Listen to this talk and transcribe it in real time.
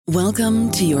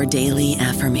Welcome to your daily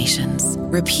affirmations.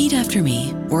 Repeat after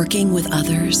me. Working with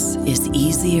others is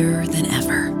easier than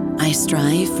ever. I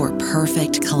strive for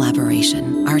perfect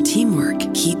collaboration. Our teamwork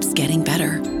keeps getting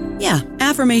better. Yeah,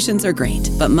 affirmations are great,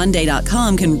 but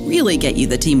Monday.com can really get you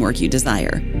the teamwork you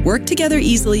desire. Work together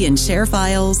easily and share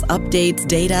files, updates,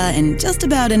 data, and just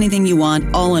about anything you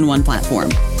want all in one platform.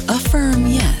 Affirm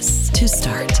yes to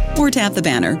start, or tap the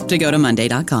banner to go to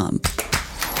Monday.com.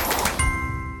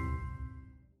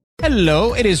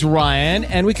 Hello, it is Ryan,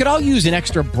 and we could all use an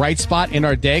extra bright spot in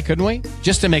our day, couldn't we?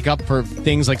 Just to make up for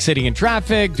things like sitting in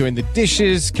traffic, doing the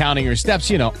dishes, counting your steps,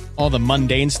 you know, all the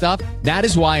mundane stuff. That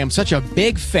is why I'm such a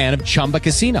big fan of Chumba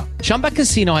Casino. Chumba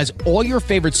Casino has all your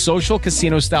favorite social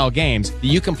casino-style games that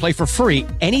you can play for free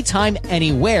anytime,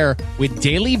 anywhere with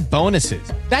daily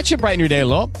bonuses. That should brighten your day a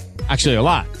little. Actually, a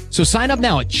lot. So sign up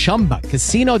now at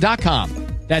ChumbaCasino.com.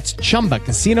 That's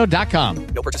ChumbaCasino.com.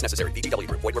 No purchase necessary. VGW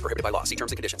Group. Void where prohibited by law. See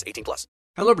terms and conditions. 18+.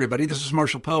 Hello, everybody. This is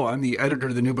Marshall Poe. I'm the editor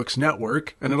of the New Books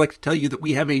Network, and I'd like to tell you that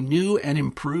we have a new and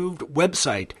improved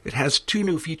website. It has 2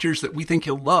 new features that we think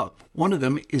you'll love. One of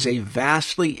them is a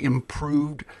vastly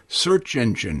improved search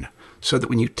engine, so that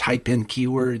when you type in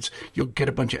keywords, you'll get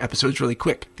a bunch of episodes really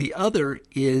quick. The other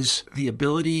is the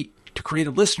ability to create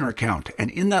a listener account. And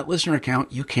in that listener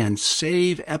account, you can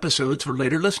save episodes for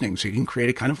later listening. So you can create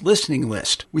a kind of listening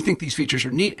list. We think these features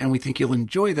are neat and we think you'll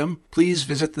enjoy them. Please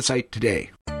visit the site today.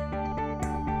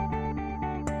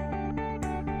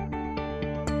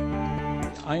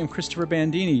 I am Christopher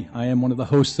Bandini. I am one of the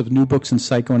hosts of New Books and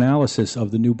Psychoanalysis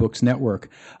of the New Books Network.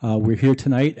 We're here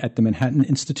tonight at the Manhattan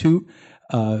Institute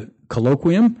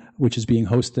Colloquium, which is being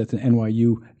hosted at the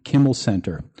NYU Kimmel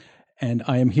Center. And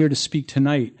I am here to speak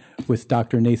tonight with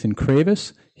Dr. Nathan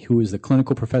Kravis, who is the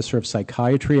clinical professor of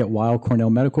psychiatry at Weill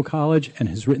Cornell Medical College and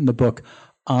has written the book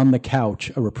On the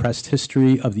Couch, A Repressed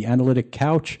History of the Analytic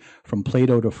Couch from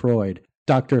Plato to Freud.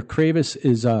 Dr. Kravis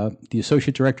is the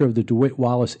associate director of the DeWitt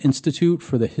Wallace Institute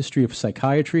for the History of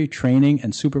Psychiatry, Training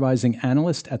and Supervising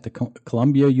Analyst at the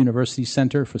Columbia University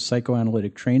Center for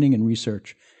Psychoanalytic Training and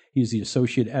Research. He is the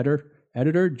associate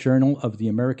editor, Journal of the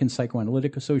American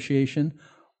Psychoanalytic Association,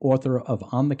 author of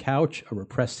On the Couch, A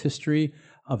Repressed History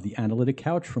of the Analytic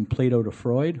Couch from Plato to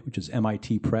Freud, which is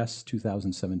MIT Press,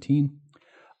 2017.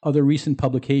 Other recent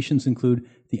publications include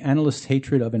The Analyst's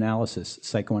Hatred of Analysis,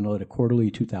 Psychoanalytic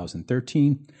Quarterly,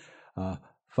 2013,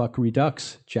 Fuck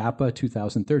Redux, JAPA,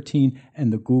 2013,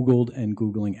 and The Googled and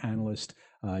Googling Analyst,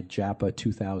 JAPA,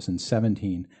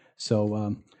 2017.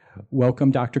 So welcome,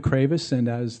 Dr. Kravis, and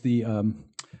as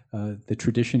the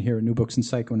tradition here at New Books and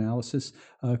Psychoanalysis.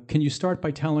 Can you start by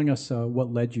telling us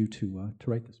what led you to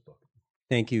write this book?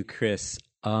 Thank you, Chris.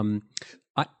 I'm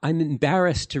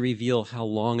embarrassed to reveal how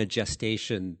long a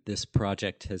gestation this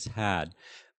project has had,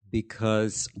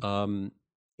 because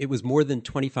it was more than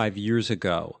 25 years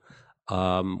ago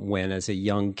when, as a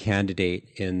young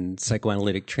candidate in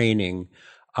psychoanalytic training,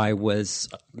 I was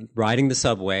riding the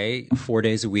subway 4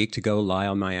 days a week to go lie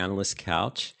on my analyst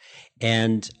couch,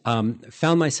 and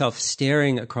found myself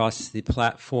staring across the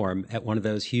platform at one of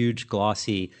those huge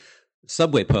glossy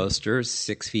subway posters,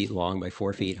 6 feet long by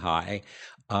 4 feet high,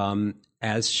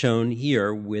 as shown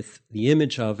here with the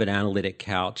image of an analytic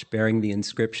couch bearing the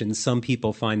inscription, "Some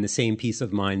people find the same peace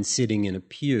of mind sitting in a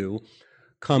pew.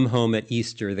 Come home at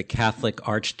Easter, the Catholic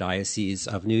Archdiocese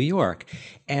of New York."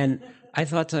 And I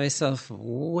thought to myself,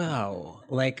 wow,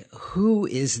 like, who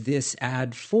is this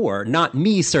ad for? Not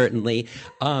me, certainly.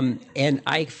 And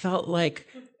I felt like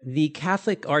the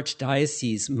Catholic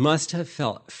Archdiocese must have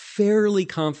felt fairly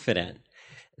confident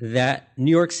that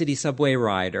New York City subway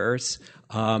riders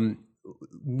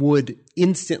would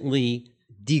instantly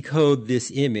decode this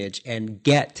image and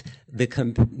get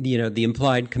the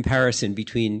implied comparison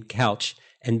between couch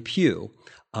and pew.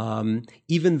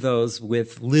 Even those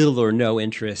with little or no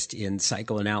interest in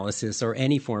psychoanalysis or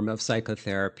any form of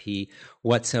psychotherapy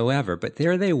whatsoever. But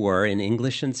there they were in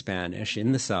English and Spanish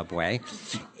in the subway.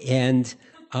 And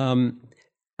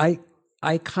I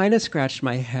kind of scratched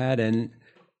my head. And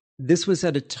this was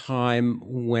at a time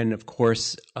when, of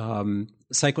course,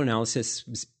 psychoanalysis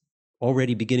was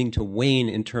already beginning to wane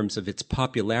in terms of its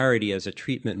popularity as a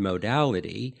treatment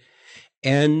modality.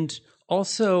 And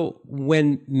also,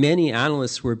 when many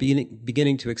analysts were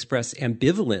beginning to express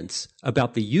ambivalence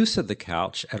about the use of the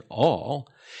couch at all,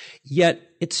 yet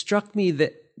it struck me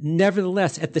that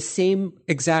nevertheless, at the same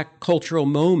exact cultural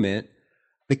moment,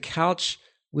 the couch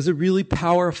was a really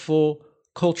powerful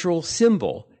cultural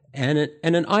symbol and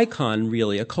an icon,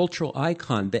 really, a cultural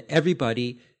icon that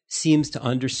everybody seems to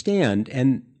understand.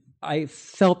 And I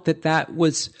felt that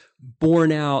was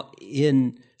borne out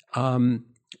in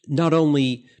not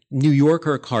only New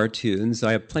Yorker cartoons.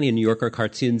 I have plenty of New Yorker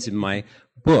cartoons in my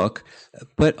book,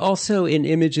 but also in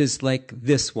images like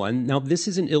this one. Now, this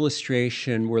is an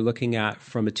illustration we're looking at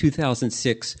from a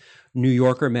 2006 New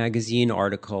Yorker magazine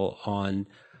article on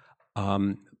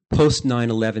post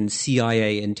 9/11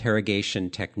 CIA interrogation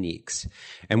techniques.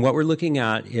 And what we're looking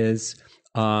at is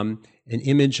an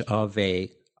image of a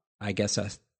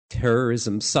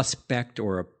terrorism suspect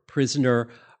or a prisoner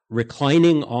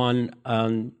reclining on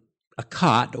a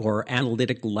cot or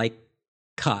analytic-like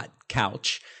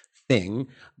couch thing.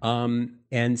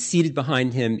 And seated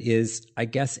behind him is, I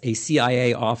guess, a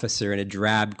CIA officer in a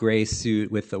drab gray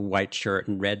suit with a white shirt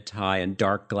and red tie and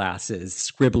dark glasses,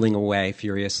 scribbling away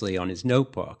furiously on his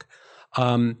notebook.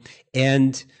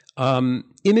 Images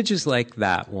like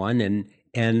that one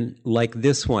and like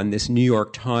this one, this New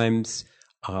York Times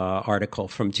article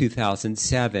from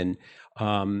 2007,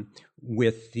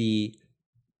 with the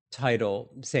title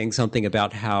saying something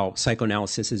about how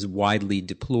psychoanalysis is widely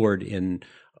deplored in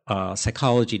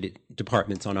psychology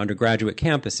departments on undergraduate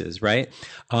campuses, right?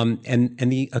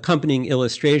 And the accompanying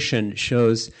illustration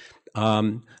shows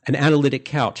an analytic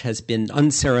couch has been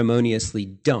unceremoniously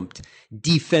dumped,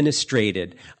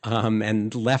 defenestrated,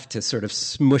 and left to sort of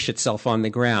smush itself on the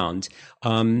ground,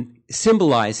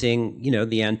 symbolizing,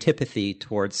 the antipathy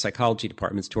towards psychology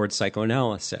departments, towards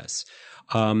psychoanalysis.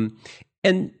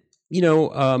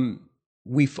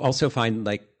 We also find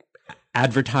like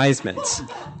advertisements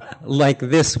like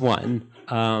this one,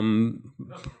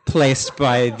 placed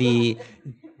by the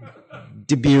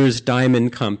De Beers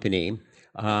Diamond Company.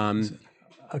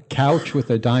 A couch with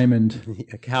a diamond.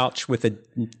 A couch with a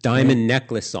diamond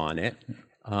necklace on it,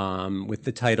 with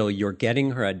the title, "You're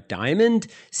Getting Her a Diamond?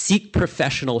 Seek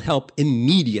professional help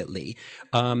immediately,"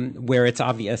 where it's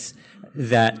obvious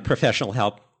that professional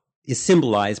help is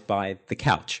symbolized by the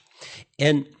couch.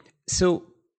 And so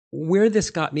where this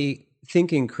got me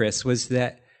thinking, Chris, was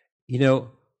that, the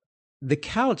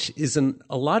couch is in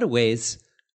a lot of ways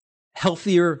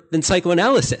healthier than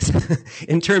psychoanalysis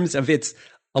in terms of its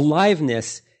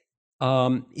aliveness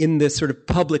in this sort of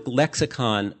public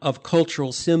lexicon of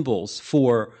cultural symbols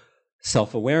for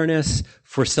self-awareness,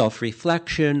 for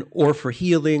self-reflection, or for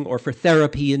healing, or for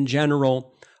therapy in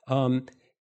general.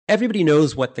 Everybody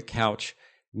knows what the couch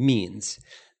means.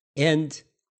 And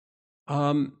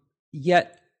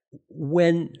yet,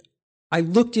 when I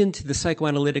looked into the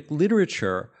psychoanalytic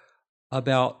literature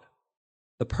about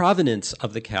the provenance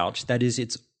of the couch, that is,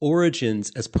 its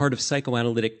origins as part of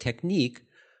psychoanalytic technique,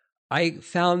 I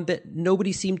found that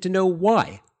nobody seemed to know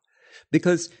why.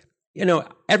 Because,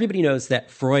 everybody knows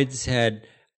that Freud said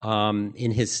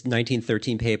in his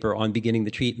 1913 paper on beginning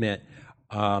the treatment,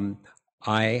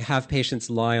 I have patients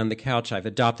lie on the couch. I've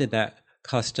adopted that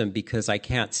custom because I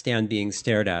can't stand being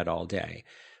stared at all day.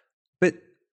 But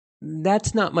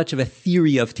that's not much of a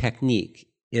theory of technique,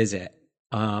 is it?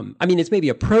 It's maybe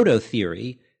a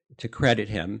proto-theory to credit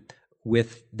him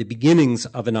with the beginnings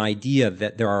of an idea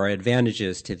that there are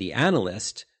advantages to the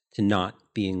analyst to not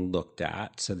being looked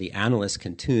at, so the analyst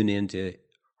can tune into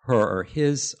her or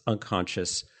his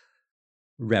unconscious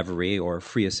reverie or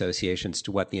free associations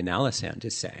to what the analysand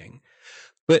is saying.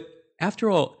 But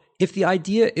after all, if the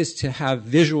idea is to have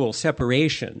visual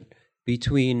separation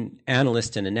between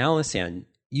analyst and analysand,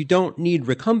 you don't need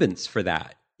recumbents for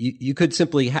that. You could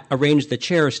simply arrange the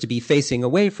chairs to be facing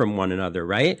away from one another,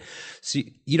 right? So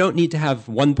you don't need to have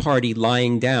one party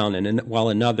lying down while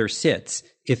another sits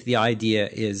if the idea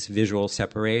is visual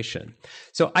separation.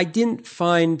 So I didn't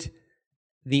find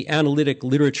the analytic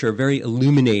literature very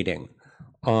illuminating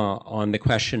on the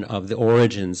question of the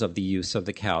origins of the use of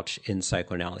the couch in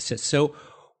psychoanalysis. So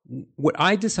what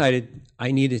I decided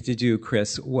I needed to do,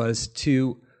 Chris, was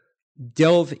to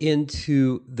delve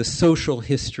into the social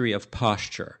history of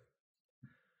posture.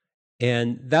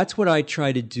 And that's what I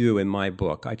try to do in my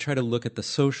book. I try to look at the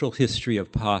social history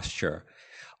of posture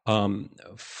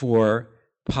for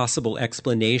possible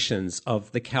explanations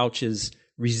of the couch's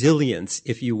resilience,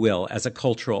 if you will, as a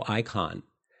cultural icon.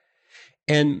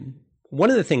 And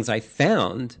one of the things I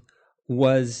found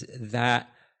was that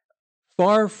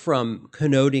far from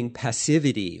connoting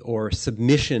passivity or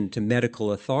submission to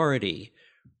medical authority,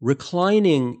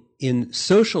 reclining in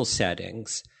social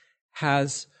settings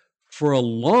has, for a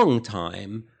long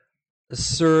time,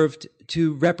 served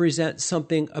to represent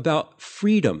something about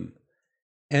freedom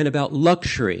and about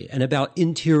luxury and about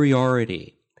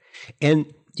interiority.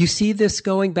 And you see this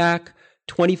going back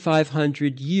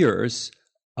 2,500 years.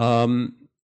 Here's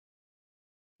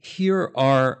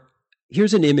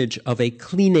an image of a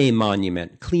Kline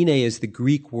monument. Kline is the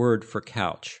Greek word for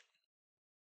couch.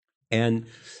 And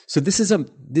so this is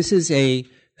a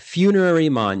funerary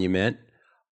monument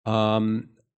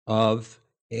of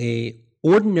a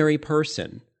ordinary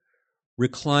person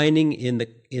reclining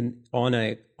on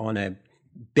a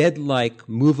bed-like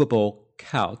movable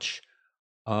couch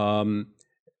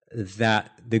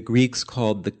that the Greeks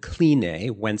called the kline,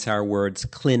 whence our words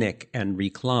clinic and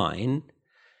recline.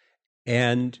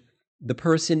 And the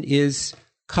person is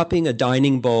cupping a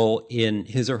dining bowl in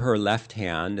his or her left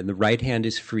hand, and the right hand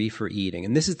is free for eating.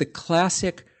 And this is the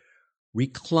classic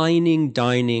reclining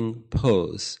dining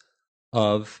pose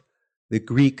of the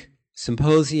Greek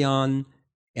symposion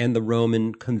and the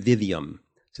Roman convivium.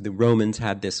 So the Romans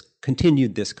had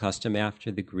continued this custom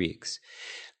after the Greeks.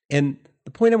 And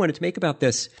the point I wanted to make about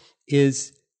this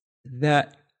is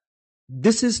that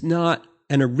this is not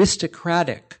an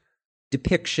aristocratic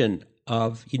depiction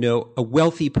of, a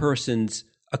wealthy person's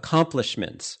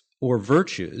accomplishments or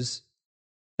virtues.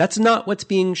 That's not what's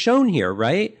being shown here,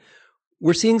 right?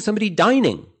 We're seeing somebody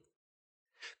dining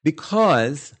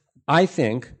because I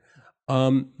think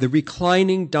the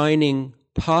reclining dining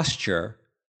posture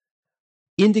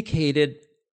indicated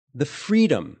the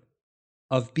freedom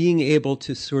of being able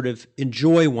to sort of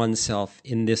enjoy oneself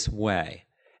in this way.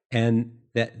 And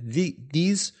that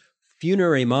these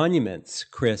funerary monuments,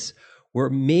 Chris, were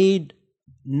made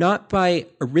not by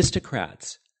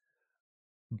aristocrats,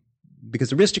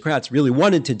 because aristocrats really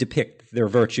wanted to depict their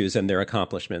virtues and their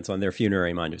accomplishments on their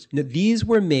funerary monuments. Now, these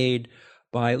were made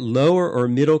by lower or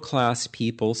middle class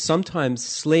people, sometimes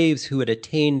slaves who had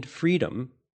attained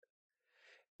freedom,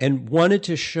 and wanted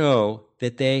to show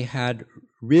that they had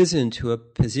risen to a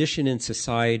position in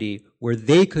society where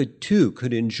they could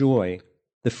enjoy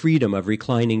the freedom of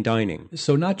reclining dining.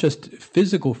 So not just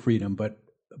physical freedom, but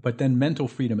then mental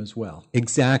freedom as well.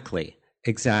 Exactly.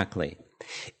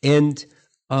 And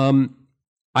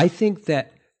I think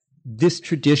that this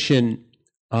tradition,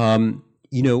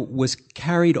 was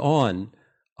carried on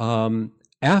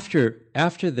after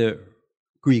the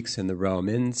Greeks and the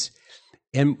Romans,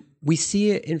 and we see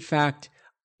it, in fact,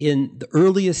 in the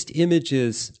earliest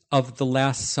images of the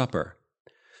Last Supper.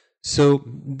 So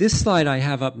this slide I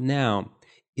have up now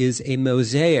is a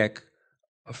mosaic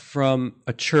from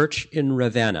a church in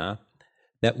Ravenna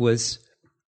that was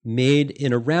made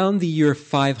in around the year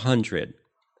 500.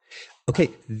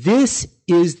 Okay, this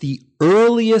is the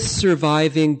earliest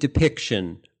surviving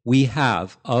depiction we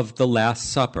have of the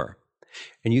Last Supper.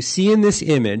 And you see in this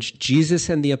image, Jesus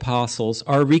and the apostles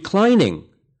are reclining,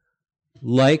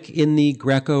 like in the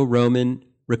Greco-Roman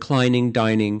reclining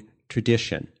dining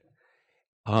tradition.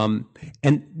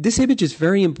 And this image is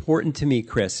very important to me,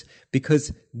 Chris,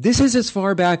 because this is as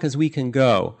far back as we can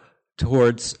go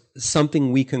towards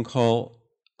something we can call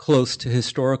close to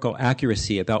historical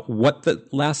accuracy about what the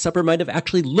Last Supper might have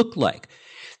actually looked like.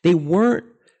 They weren't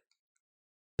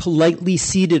politely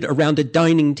seated around a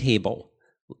dining table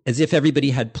as if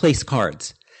everybody had place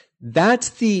cards. That's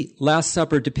the Last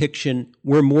Supper depiction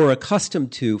we're more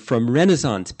accustomed to from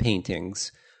Renaissance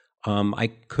paintings.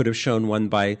 I could have shown one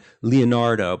by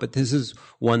Leonardo, but this is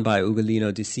one by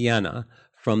Ugolino di Siena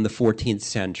from the 14th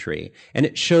century. And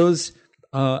it shows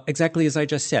exactly as I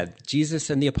just said, Jesus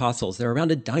and the apostles, they're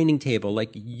around a dining table like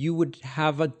you would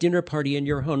have a dinner party in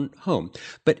your own home.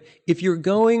 But if you're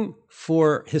going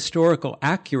for historical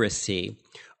accuracy,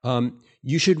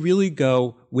 you should really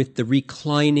go with the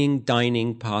reclining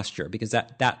dining posture, because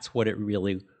that's what it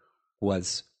really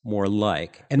was more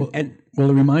like. And well,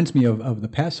 it reminds me of the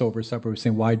Passover supper. We're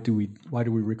saying, why do we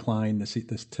recline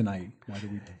this tonight? Why do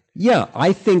we? Yeah,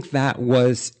 I think that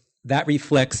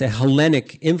reflects a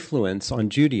Hellenic influence on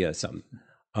Judaism.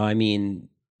 I mean,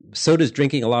 so does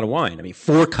drinking a lot of wine. I mean,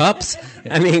 4 cups?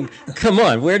 I mean, come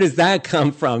on, where does that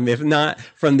come from, if not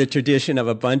from the tradition of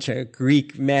a bunch of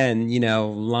Greek men,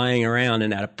 lying around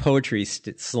and at a poetry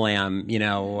slam,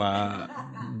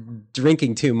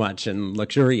 drinking too much and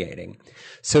luxuriating.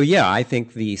 So yeah, I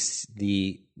think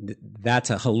that's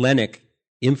a Hellenic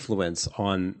influence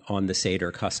on the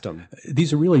Seder custom.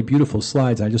 These are really beautiful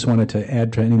slides. I just wanted to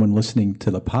add to anyone listening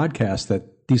to the podcast that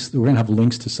we're going to have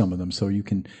links to some of them, so you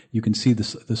can see the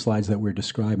slides that we're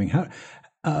describing.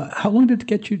 How long did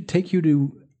it take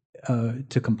you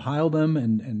to compile them,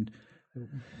 and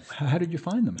how did you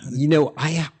find them?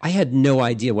 I had no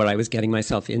idea what I was getting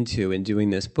myself into in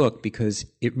doing this book, because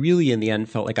it really in the end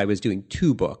felt like I was doing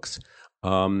 2 books.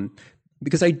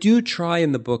 Because I do try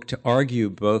in the book to argue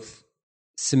both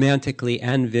semantically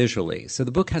and visually. So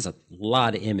the book has a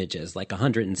lot of images, like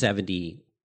 170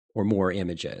 or more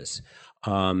images,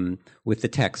 with the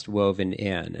text woven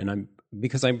in. And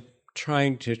because I'm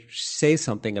trying to say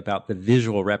something about the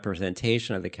visual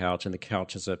representation of the couch, and the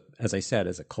couch as I said,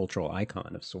 is a cultural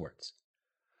icon of sorts.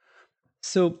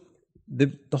 So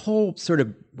the whole sort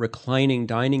of reclining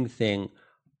dining thing,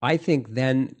 I think,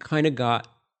 then kind of got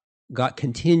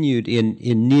continued in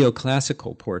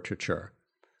neoclassical portraiture.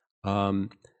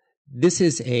 This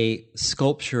is a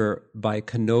sculpture by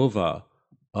Canova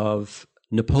of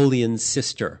Napoleon's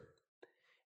sister.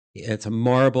 It's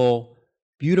a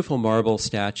beautiful marble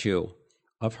statue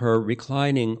of her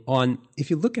reclining on, if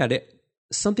you look at it,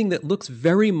 something that looks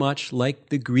very much like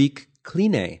the Greek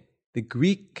kline, the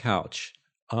Greek couch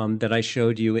that I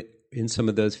showed you in some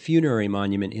of those funerary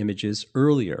monument images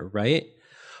earlier, right?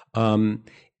 The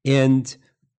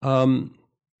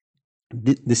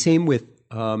same with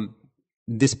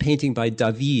this painting by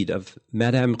David of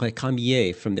Madame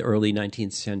Récamier from the early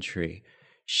 19th century.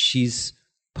 She's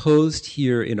posed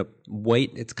here in a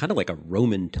white, it's kind of like a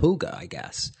Roman toga, I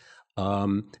guess. A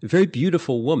very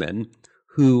beautiful woman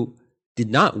who did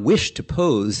not wish to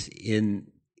pose in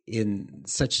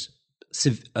such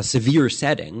a severe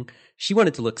setting. She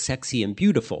wanted to look sexy and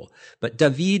beautiful, but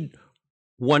David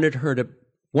wanted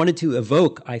to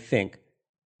evoke, I think,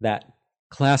 that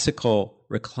classical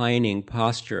reclining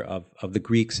posture of the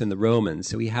Greeks and the Romans.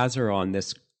 So he has her on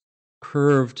this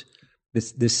curved,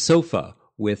 this sofa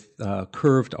with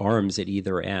curved arms at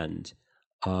either end.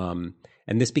 And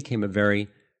this became a very,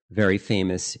 very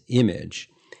famous image.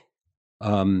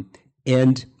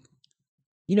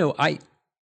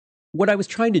 What I was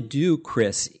trying to do,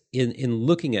 Chris, in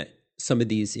looking at some of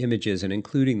these images and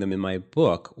including them in my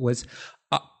book was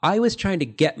I was trying to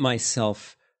get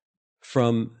myself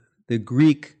from the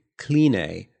Greek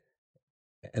kline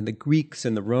and the Greeks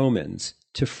and the Romans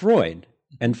to Freud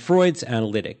and Freud's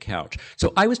analytic couch.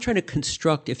 So I was trying to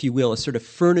construct, if you will, a sort of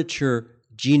furniture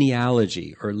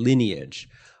genealogy or lineage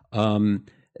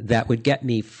that would get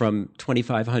me from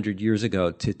 2,500 years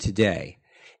ago to today.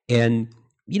 And,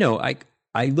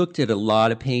 I looked at a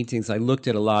lot of paintings. I looked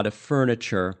at a lot of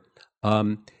furniture.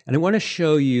 And I want to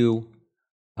show you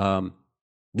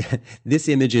this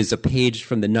image is a page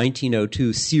from the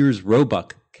 1902 Sears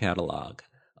Roebuck catalog,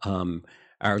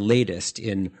 our latest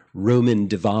in Roman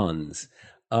divans.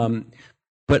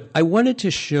 But I wanted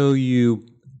to show you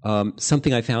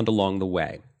something I found along the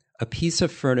way, a piece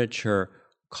of furniture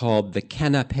called the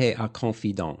canapé à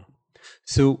confident.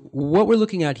 So what we're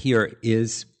looking at here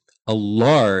is a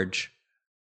large,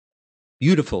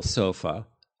 beautiful sofa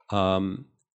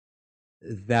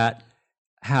that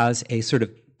has a sort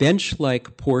of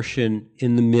bench-like portion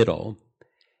in the middle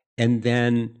and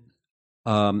then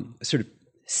sort of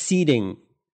seating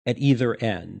at either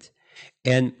end.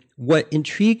 And what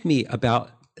intrigued me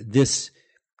about this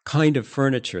kind of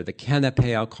furniture, the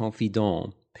canapé à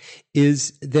confident,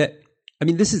 is that,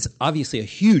 this is obviously a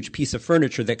huge piece of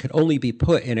furniture that could only be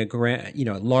put in a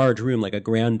large room like a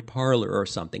grand parlor or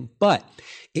something. But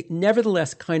it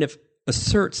nevertheless kind of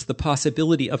asserts the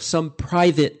possibility of some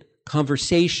private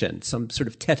conversation, some sort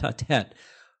of tete-a-tete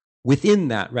within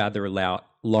that rather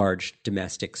large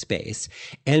domestic space.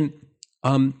 And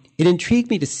it intrigued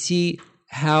me to see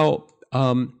how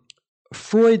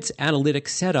Freud's analytic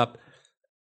setup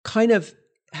kind of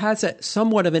has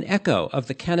somewhat of an echo of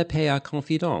the canapé à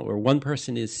confident, where one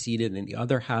person is seated and the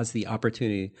other has the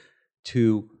opportunity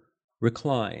to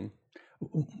recline.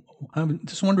 I'm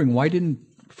just wondering, why didn't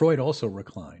Freud also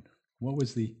recline? What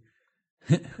was the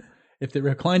if the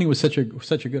reclining was such a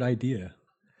good idea?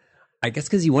 I guess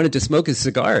because he wanted to smoke his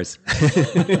cigars.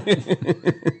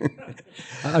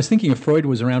 I was thinking if Freud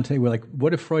was around today,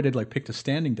 what if Freud had picked a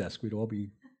standing desk? We'd all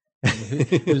be.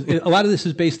 A lot of this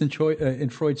is based in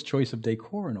Freud's choice of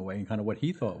decor in a way, and kind of what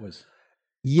he thought was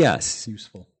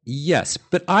useful. Yes,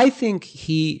 but I think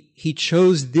he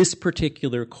chose this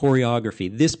particular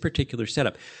choreography, this particular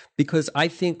setup, because I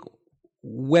think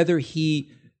whether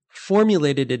he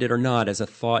formulated it or not as a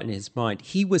thought in his mind,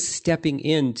 he was stepping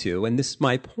into, and this is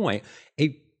my point,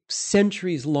 a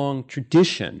centuries-long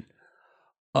tradition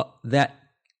that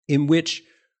in which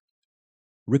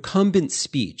recumbent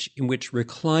speech, in which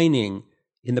reclining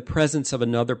in the presence of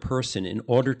another person in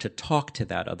order to talk to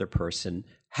that other person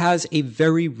has a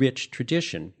very rich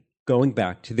tradition going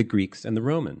back to the Greeks and the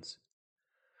Romans.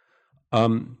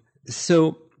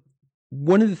 So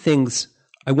one of the things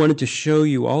I wanted to show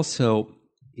you also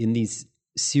in these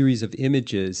series of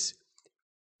images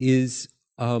is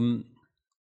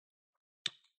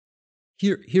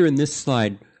here in this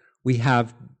slide, we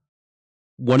have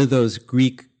one of those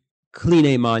Greek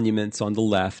kline monuments on the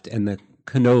left and the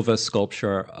Canova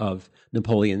sculpture of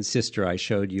Napoleon's sister I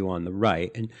showed you on the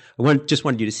right. And I just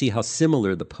wanted you to see how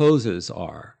similar the poses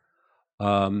are.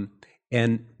 And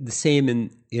the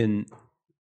same in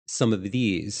some of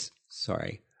these,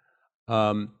 sorry.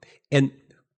 And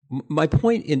my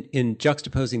point in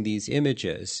juxtaposing these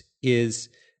images is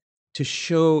to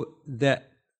show that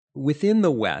within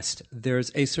the West,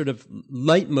 there's a sort of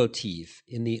leitmotif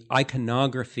in the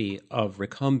iconography of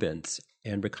recumbence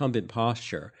and recumbent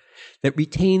posture that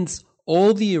retains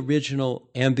all the original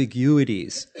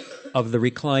ambiguities of the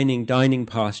reclining dining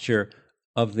posture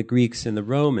of the Greeks and the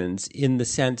Romans, in the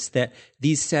sense that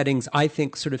these settings, I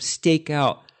think, sort of stake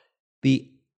out the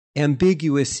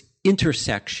ambiguous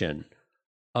intersection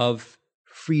of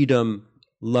freedom,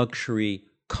 luxury,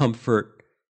 comfort,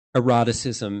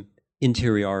 eroticism,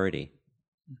 interiority.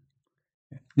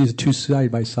 These are two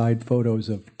side-by-side photos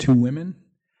of two women.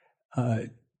 Do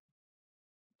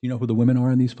you know who the women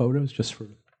are in these photos? Just for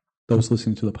those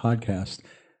listening to the podcast,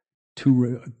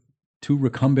 two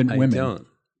recumbent women. I don't.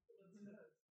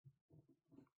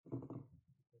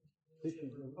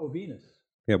 Oh, Venus.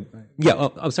 Yeah, Right. yeah.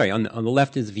 Oh, I'm sorry. On the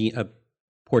left is a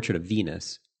portrait of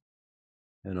Venus,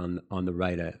 and on the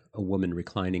right, a woman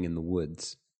reclining in the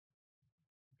woods.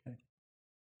 Okay.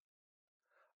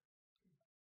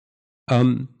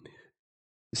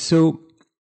 So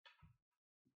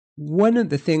one of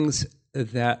the things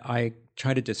that I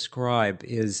try to describe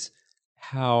is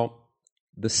how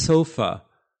the sofa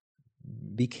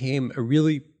became a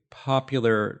really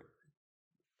popular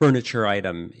furniture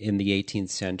item in the 18th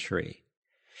century.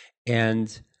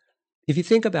 And if you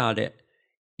think about it,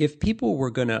 if people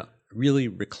were going to really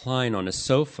recline on a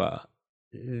sofa,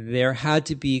 there had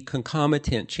to be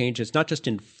concomitant changes, not just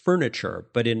in furniture,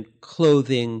 but in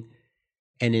clothing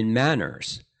and in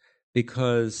manners.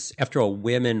 Because after all,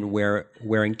 women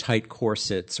wearing tight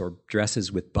corsets or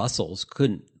dresses with bustles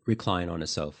couldn't recline on a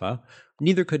sofa.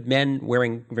 Neither could men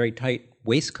wearing very tight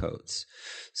waistcoats.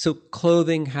 So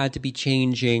clothing had to be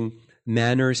changing,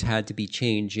 manners had to be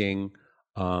changing,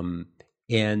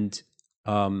 and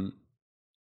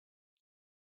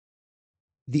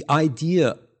the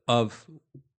idea of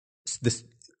this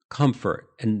comfort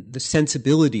and the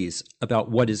sensibilities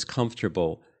about what is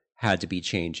comfortable had to be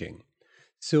changing.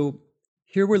 So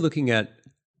here we're looking at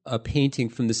a painting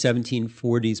from the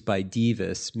 1740s by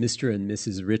Dives, Mr. and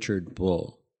Mrs. Richard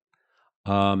Bull.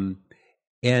 And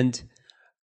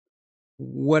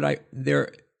I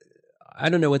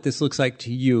don't know what this looks like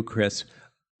to you, Chris,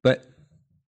 but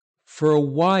for a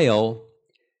while,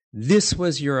 this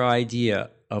was your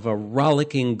idea of a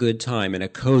rollicking good time in a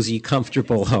cozy,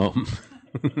 comfortable home.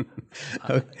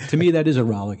 To me, that is a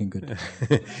rollicking good time.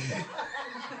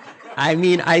 I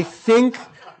mean, I think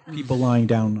People lying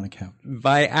down on a couch.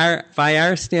 by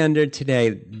our standard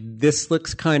today, this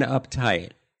looks kind of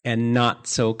uptight and not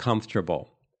so comfortable.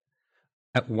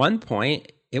 At one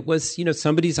point, it was,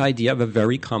 somebody's idea of a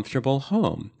very comfortable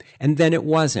home, and then it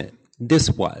wasn't. This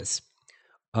was.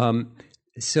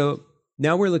 So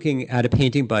now we're looking at a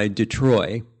painting by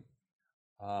Dutroy,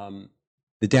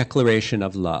 The Declaration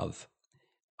of Love,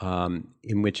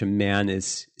 in which a man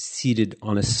is seated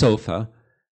on a sofa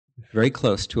very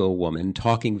close to a woman,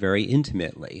 talking very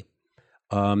intimately.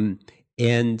 Now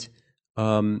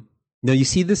you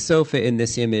see the sofa in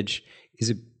this image.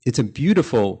 It's a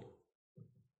beautiful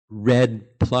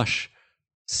red plush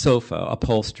sofa,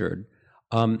 upholstered,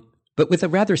 but with a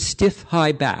rather stiff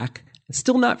high back.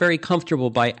 Still not very comfortable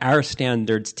by our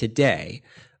standards today,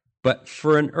 but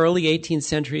for an early 18th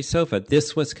century sofa,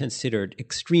 this was considered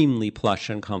extremely plush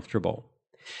and comfortable.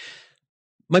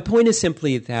 My point is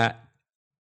simply that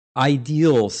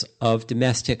ideals of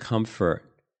domestic comfort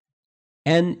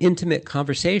and intimate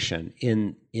conversation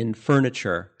in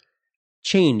furniture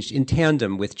changed in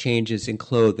tandem with changes in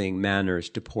clothing, manners,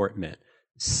 deportment,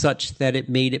 such that it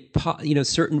made it,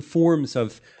 certain forms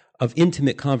of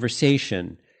intimate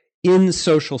conversation in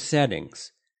social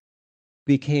settings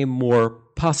became more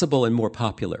possible and more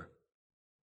popular.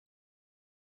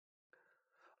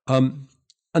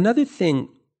 Another thing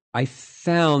I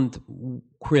found,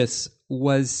 Chris,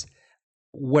 was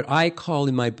what I call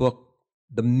in my book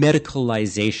the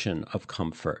medicalization of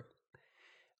comfort.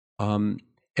 And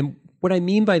what I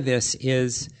mean by this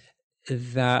is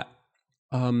that,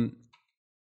 are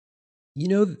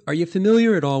you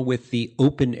familiar at all with the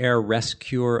open-air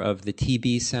rescue of the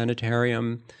TB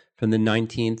sanitarium from the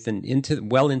 19th and into the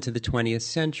 20th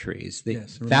centuries?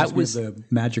 Yes, that was the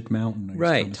Magic Mountain.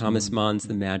 Right, Thomas Mann's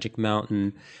The Magic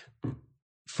Mountain.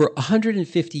 For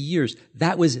 150 years,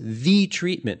 that was the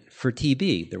treatment for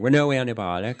TB. There were no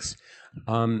antibiotics.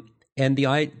 And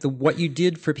what you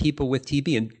did for people with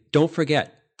TB, and don't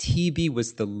forget, TB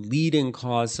was the leading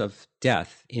cause of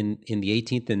death in the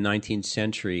 18th and 19th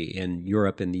century in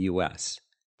Europe and the US.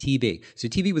 TB. So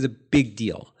TB was a big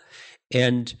deal.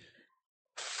 And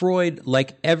Freud,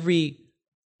 like every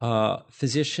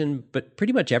physician, but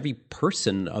pretty much every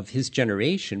person of his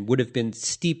generation would have been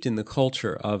steeped in the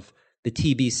culture of the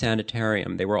TB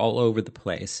sanitarium. They were all over the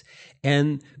place.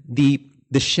 And the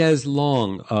chaise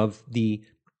longue of the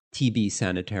TB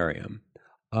sanitarium.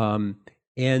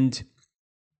 And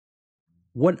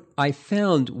what I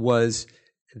found was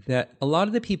that a lot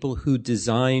of the people who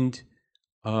designed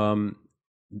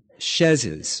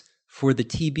chaises for the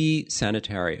TB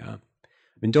sanitaria, I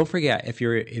mean, don't forget, if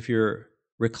you're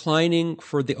reclining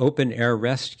for the open air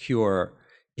rest cure,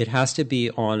 it has to be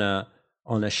on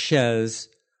a chaise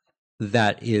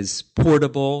that is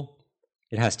portable.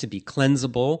 It has to be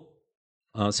cleansable,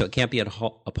 so it can't be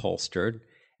upholstered.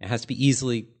 It has to be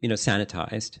easily,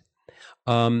 sanitized.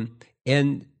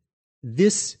 And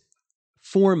this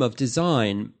form of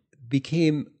design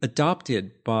became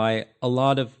adopted by a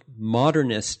lot of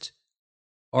modernist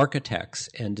architects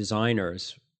and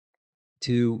designers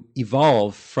to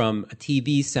evolve from a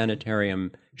TB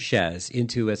sanitarium chaise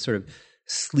into a sort of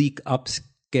sleek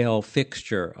upscale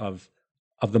fixture of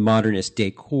the modernist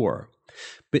decor.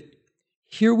 But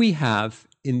here we have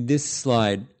in this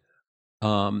slide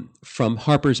from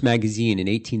Harper's Magazine in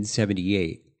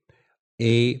 1878,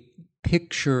 a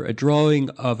picture, a drawing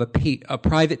of a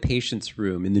private patient's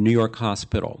room in the New York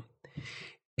hospital.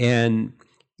 And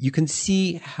you can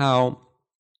see how,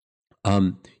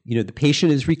 the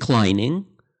patient is reclining.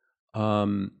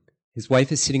 His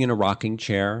wife is sitting in a rocking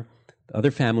chair. The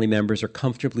other family members are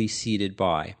comfortably seated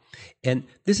by. And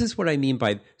this is what I mean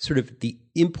by sort of the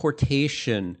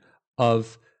importation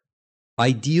of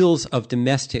ideals of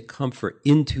domestic comfort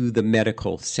into the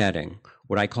medical setting,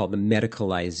 what I call the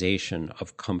medicalization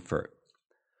of comfort.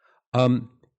 And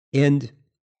the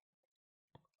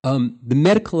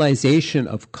medicalization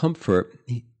of comfort,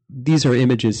 these are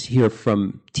images here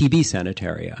from TB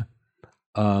sanitaria.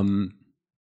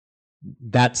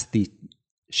 That's the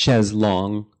chaise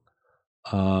longue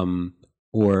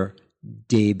or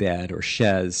daybed or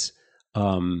chaise.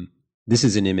 This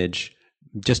is an image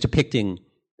just depicting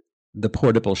the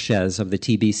portable chaise of the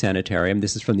TB sanitarium.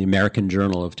 This is from the American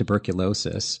Journal of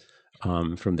Tuberculosis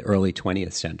from the early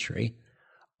 20th century.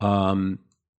 And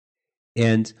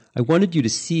I wanted you to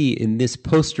see in this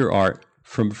poster art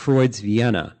from Freud's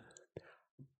Vienna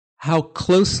how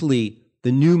closely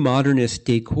the new modernist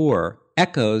decor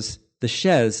echoes the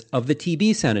chaise of the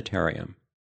TB sanitarium.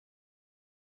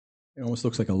 It almost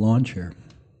looks like a lawn chair.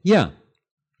 Yeah.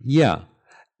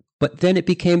 But then it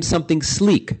became something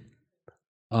sleek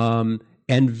and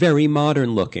very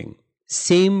modern looking.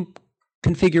 Same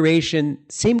configuration,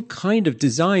 same kind of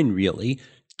design, really,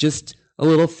 just a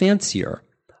little fancier.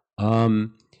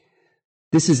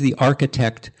 This is the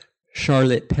architect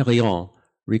Charlotte Perriand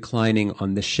reclining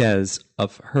on the chaise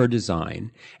of her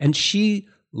design. And she,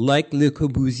 like Le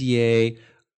Corbusier,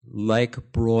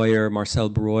 like Breuer, Marcel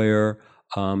Breuer,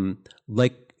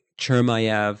 like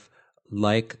Chermayev,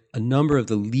 like a number of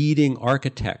the leading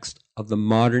architects of the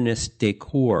modernist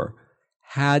decor,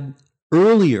 had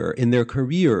earlier in their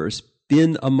careers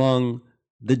been among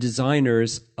the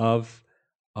designers of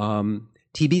TB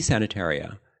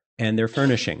sanitaria and their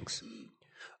furnishings.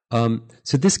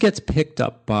 So this gets picked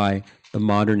up by the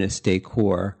modernist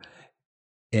decor,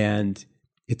 and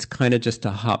it's kind of just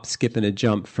a hop, skip, and a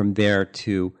jump from there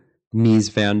to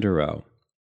Mies van der Rohe.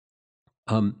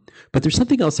 But there's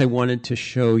something else I wanted to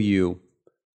show you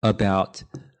about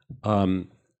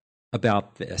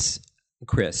this,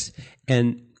 Chris.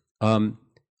 And I'm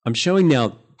showing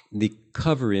now the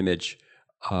cover image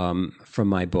from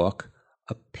my book,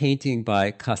 a painting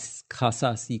by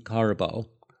Casasi Carbo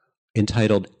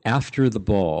entitled After the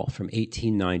Ball from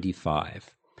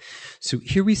 1895. So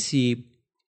here we see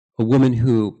a woman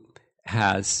who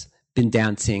has been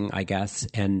dancing, I guess,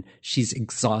 and she's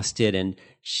exhausted and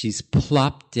she's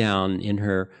plopped down in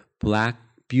her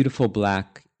beautiful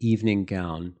black evening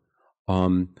gown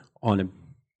on a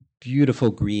beautiful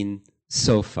green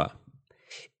sofa.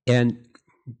 And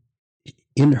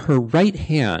in her right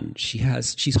hand,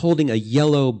 she's holding a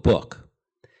yellow book.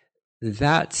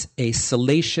 That's a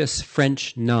salacious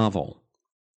French novel.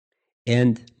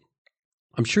 And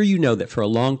I'm sure you know that for a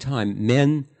long time,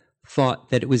 men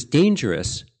thought that it was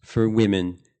dangerous for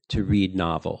women to read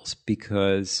novels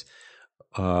because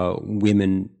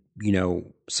women,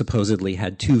 supposedly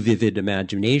had too vivid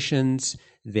imaginations.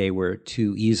 They were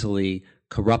too easily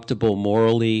corruptible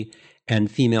morally,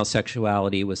 and female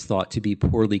sexuality was thought to be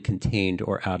poorly contained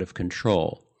or out of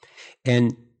control.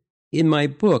 And in my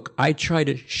book, I try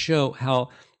to show how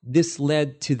this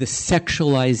led to the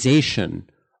sexualization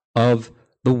of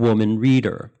the woman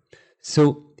reader.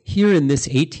 So here in this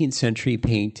 18th century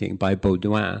painting by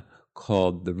Baudouin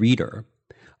called The Reader,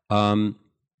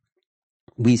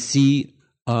 we see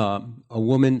a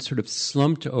woman sort of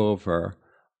slumped over.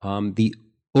 The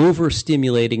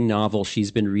overstimulating novel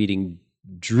she's been reading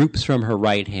droops from her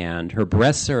right hand, her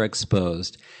breasts are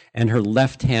exposed, and her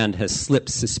left hand has slipped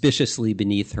suspiciously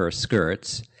beneath her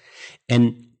skirts.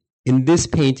 And in this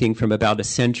painting from about a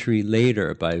century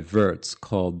later by Wurtz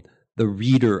called The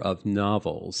Reader of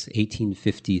Novels,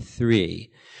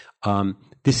 1853,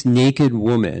 this naked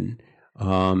woman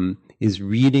is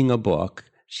reading a book.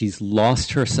 She's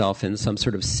lost herself in some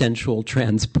sort of sensual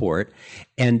transport.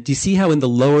 And do you see how in the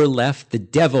lower left, the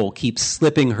devil keeps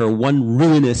slipping her one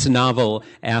ruinous novel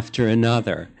after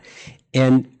another?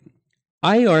 And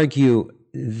I argue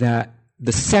that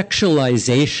the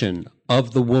sexualization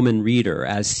of the woman reader,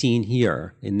 as seen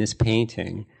here in this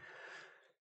painting,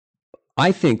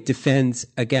 I think defends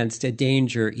against a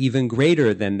danger even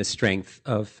greater than the strength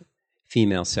of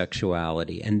female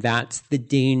sexuality. And that's the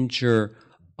danger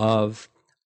of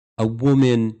a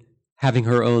woman having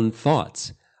her own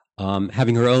thoughts,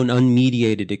 having her own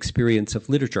unmediated experience of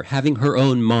literature, having her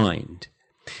own mind.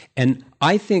 And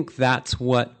I think that's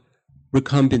what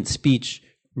recumbent speech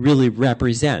really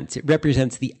represents. It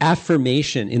represents the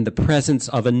affirmation in the presence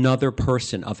of another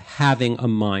person of having a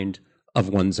mind of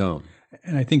one's own.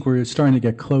 And I think we're starting to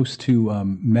get close to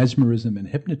mesmerism and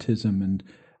hypnotism. And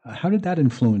how did that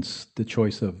influence the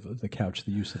choice of the couch,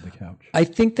 the use of the couch? I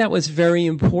think that was very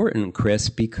important, Chris,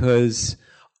 because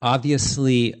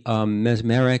obviously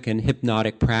mesmeric and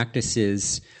hypnotic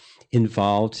practices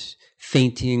involved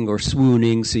fainting or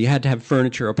swooning, so you had to have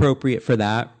furniture appropriate for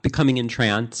that, becoming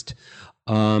entranced.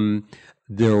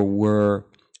 There were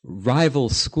rival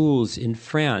schools in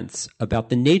France about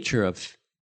the nature of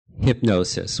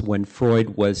hypnosis when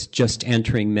Freud was just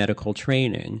entering medical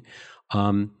training.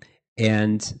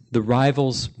 And the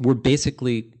rivals were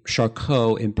basically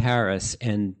Charcot in Paris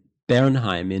and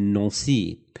Bernheim in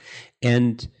Nancy.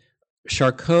 And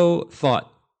Charcot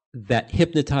thought that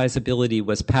hypnotizability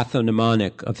was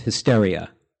pathognomonic of hysteria.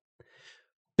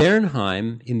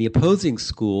 Bernheim, in the opposing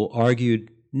school, argued,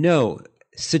 no,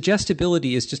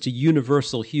 suggestibility is just a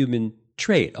universal human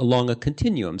trait along a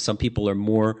continuum. Some people are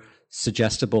more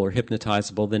suggestible or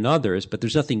hypnotizable than others, but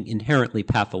there's nothing inherently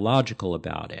pathological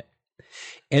about it.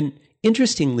 And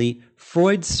interestingly,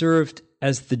 Freud served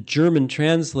as the German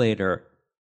translator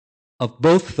of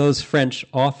both those French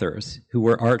authors who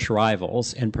were arch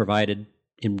rivals and provided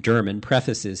in German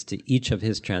prefaces to each of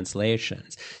his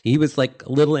translations. He was like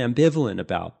a little ambivalent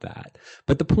about that.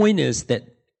 But the point is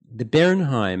that the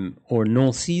Bernheim or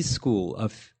Nancy school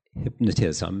of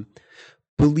hypnotism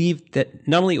believed that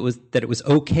not only it was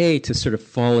okay to sort of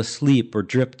fall asleep or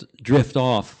drift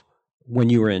off when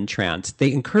you were entranced,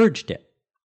 they encouraged it.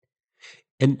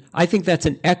 And I think that's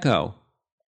an echo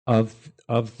of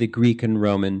the Greek and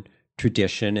Roman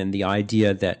tradition and the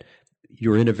idea that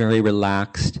you're in a very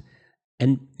relaxed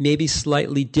and maybe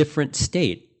slightly different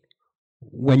state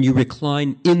when you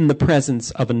recline in the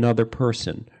presence of another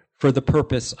person for the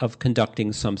purpose of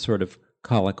conducting some sort of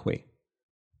colloquy.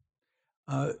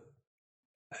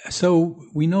 So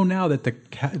we know now that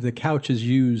the couch is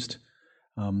used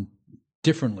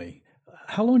differently.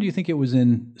 How long do you think it was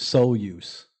in sole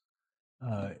use?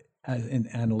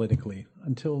 Analytically,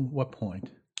 until what point?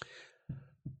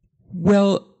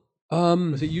 Well,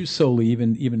 was it used solely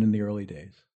even in the early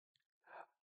days?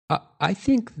 I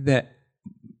think that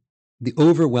the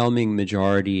overwhelming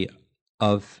majority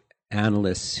of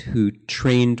analysts who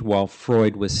trained while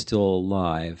Freud was still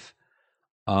alive,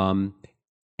 and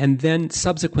then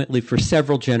subsequently for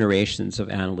several generations of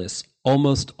analysts,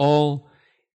 almost all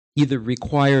either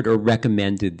required or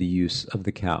recommended the use of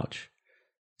the couch.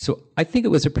 So I think it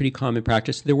was a pretty common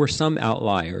practice. There were some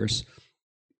outliers.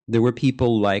 There were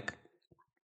people like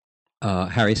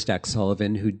Harry Stack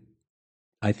Sullivan, who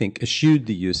I think eschewed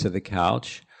the use of the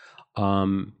couch.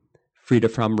 Frieda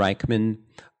Fromm-Reichmann.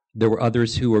 There were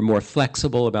others who were more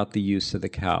flexible about the use of the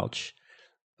couch.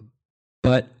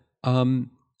 But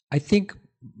I think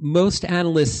most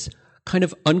analysts kind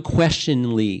of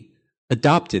unquestioningly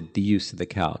adopted the use of the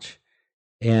couch.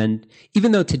 And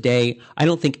even though today I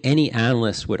don't think any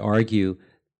analyst would argue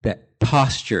that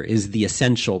posture is the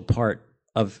essential part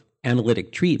of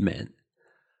analytic treatment,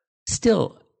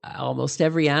 still almost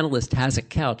every analyst has a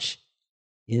couch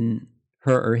in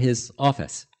her or his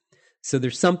office. So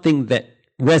there's something that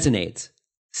resonates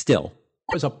still.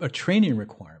 It was a training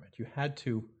requirement. You had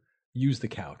to use the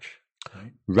couch.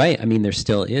 Right. I mean, there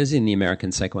still is in the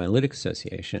American Psychoanalytic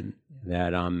Association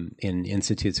that in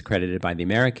institutes accredited by the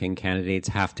American, candidates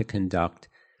have to conduct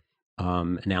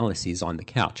analyses on the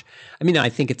couch. I mean, I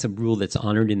think it's a rule that's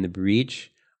honored in the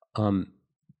breach.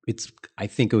 I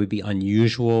think it would be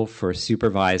unusual for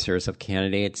supervisors of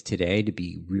candidates today to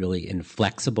be really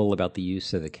inflexible about the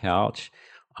use of the couch.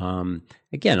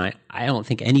 Again, I don't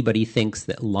think anybody thinks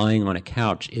that lying on a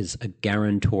couch is a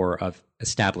guarantor of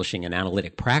establishing an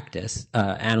analytic process.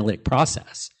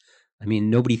 I mean,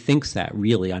 nobody thinks that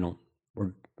really.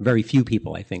 Or very few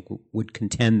people, I think, would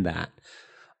contend that.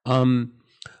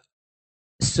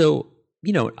 So,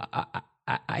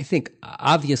 I think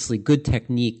obviously good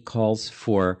technique calls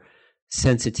for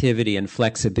sensitivity and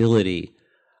flexibility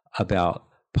about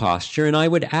posture. And I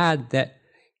would add that,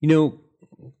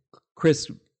 Chris,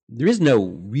 there is no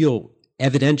real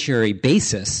evidentiary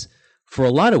basis for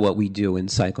a lot of what we do in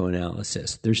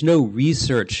psychoanalysis. There's no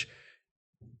research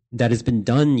that has been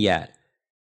done yet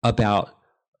about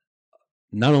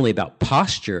not only about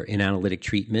posture in analytic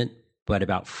treatment, but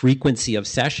about frequency of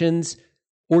sessions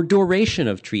or duration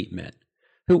of treatment.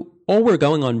 So all we're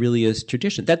going on really is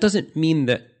tradition. That doesn't mean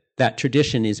that that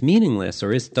tradition is meaningless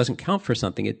or doesn't count for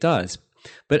something. It does.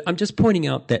 But I'm just pointing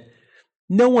out that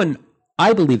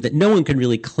I believe that no one can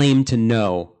really claim to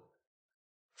know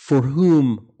for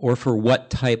whom or for what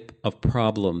type of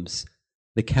problems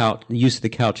the use of the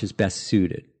couch is best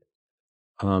suited.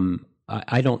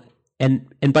 I don't,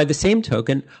 and by the same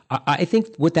token, I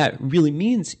think what that really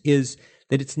means is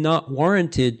that it's not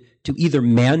warranted to either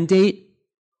mandate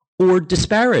or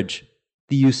disparage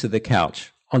the use of the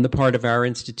couch on the part of our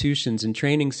institutions and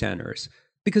training centers,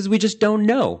 because we just don't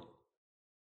know.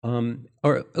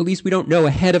 Or at least we don't know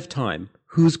ahead of time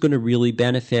who's going to really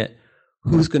benefit,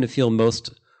 who's going to feel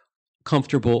most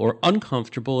comfortable or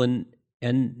uncomfortable and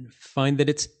find that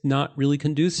it's not really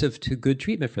conducive to good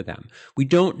treatment for them. We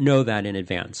don't know that in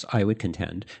advance, I would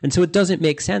contend. And so it doesn't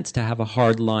make sense to have a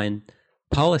hard line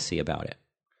policy about it.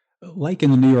 Like in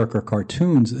the New Yorker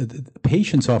cartoons,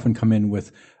 patients often come in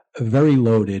with very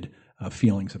loaded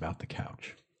feelings about the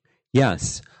couch.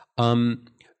 Yes,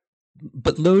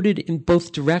 but loaded in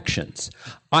both directions.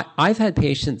 I've had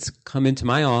patients come into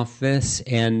my office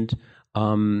and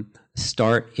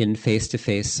start in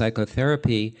face-to-face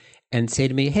psychotherapy and say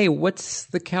to me, "Hey, what's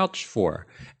the couch for?"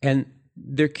 And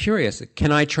they're curious.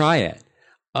 Can I try it?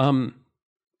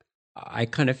 I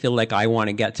kind of feel like I want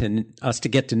to get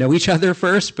to know each other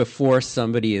first before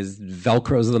somebody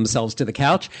velcros themselves to the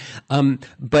couch.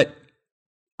 But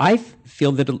I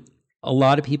feel that a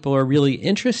lot of people are really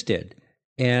interested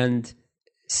and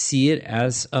see it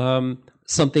as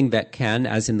something that can,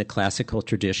 as in the classical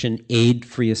tradition, aid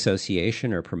free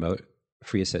association or promote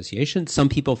free association. Some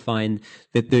people find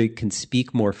that they can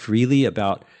speak more freely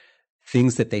about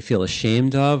things that they feel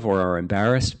ashamed of or are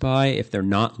embarrassed by if they're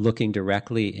not looking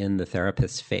directly in the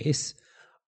therapist's face.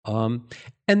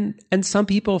 And some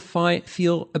people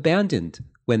feel abandoned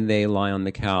when they lie on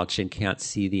the couch and can't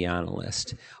see the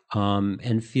analyst,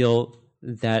 and feel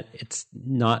that it's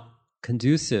not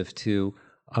conducive to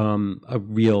a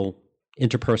real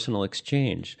interpersonal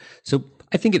exchange. So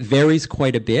I think it varies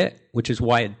quite a bit, which is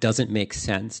why it doesn't make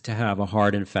sense to have a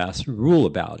hard and fast rule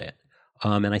about it.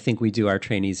 And I think we do our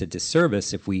trainees a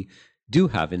disservice if we do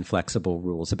have inflexible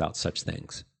rules about such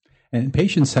things. And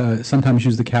patients sometimes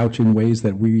use the couch in ways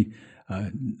that we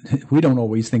don't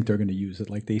always think they're going to use it.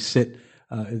 Like they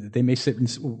may sit,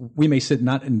 we may sit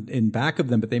not in back of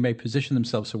them, but they may position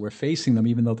themselves so we're facing them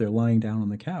even though they're lying down on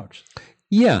the couch.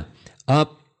 Yeah.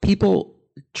 People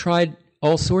tried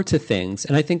all sorts of things,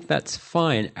 and I think that's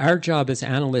fine. Our job as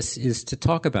analysts is to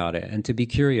talk about it and to be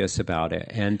curious about it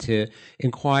and to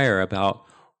inquire about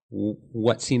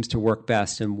what seems to work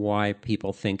best and why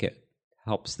people think it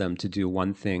helps them to do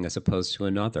one thing as opposed to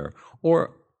another,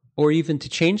 or even to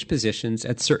change positions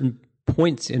at certain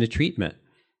points in a treatment.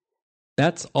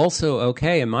 That's also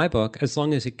okay in my book, as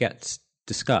long as it gets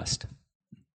discussed.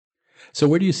 So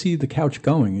where do you see the couch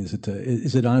going? Is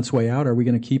it on its way out? Are we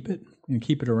going to keep it and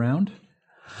keep it around?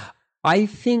 I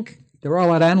think there are a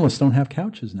lot of analysts don't have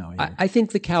couches now. I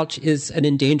think the couch is an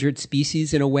endangered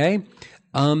species in a way.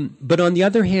 But on the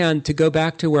other hand, to go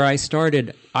back to where I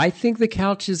started, I think the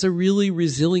couch is a really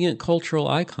resilient cultural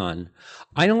icon.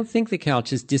 I don't think the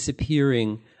couch is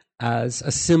disappearing as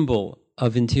a symbol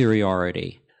of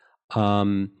interiority.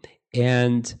 And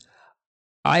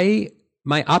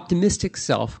my optimistic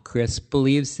self, Chris,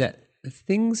 believes that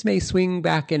things may swing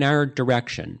back in our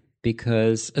direction,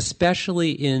 because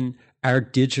especially in our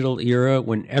digital era,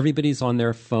 when everybody's on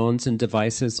their phones and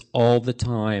devices all the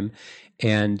time,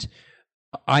 and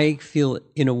I feel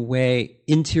in a way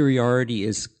interiority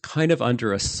is kind of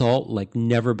under assault like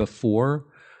never before,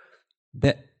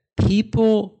 that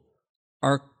people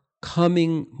are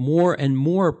coming more and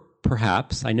more,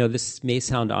 perhaps, I know this may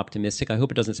sound optimistic, I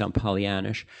hope it doesn't sound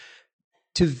Pollyannish,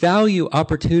 to value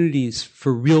opportunities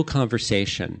for real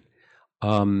conversation,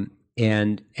 and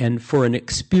for an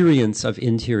experience of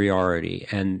interiority,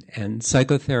 and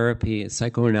psychotherapy,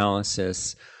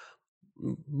 psychoanalysis,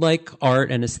 like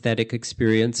art and aesthetic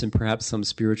experience, and perhaps some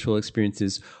spiritual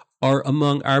experiences, are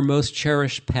among our most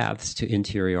cherished paths to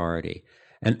interiority.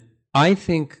 And I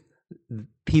think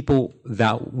people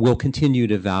that will continue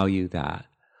to value that.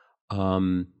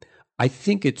 I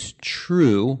think it's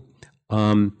true.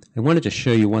 I wanted to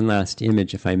show you one last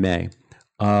image, if I may,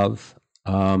 of,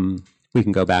 we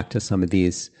can go back to some of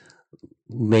these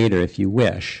later if you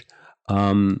wish.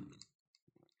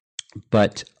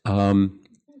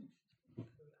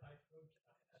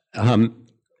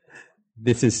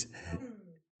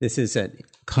 This is a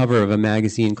cover of a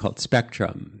magazine called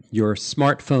Spectrum. Your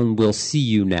smartphone will see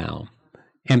you now.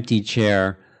 Empty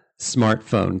chair,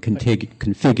 smartphone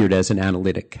configured as an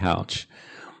analytic couch.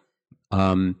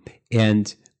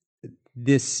 And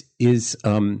this is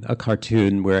a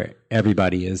cartoon where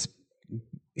everybody is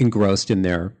engrossed in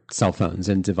their cell phones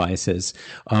and devices.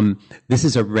 This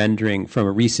is a rendering from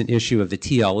a recent issue of the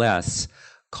TLS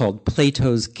called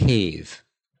Plato's Cave.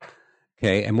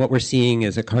 Okay, and what we're seeing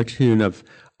is a cartoon of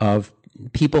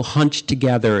people hunched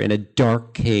together in a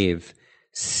dark cave,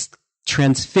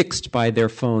 transfixed by their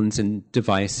phones and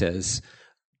devices,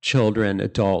 children,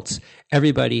 adults.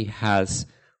 Everybody has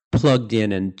plugged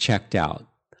in and checked out.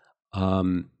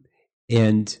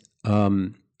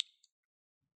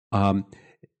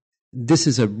 This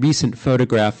is a recent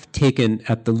photograph taken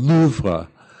at the Louvre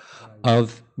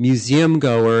of museum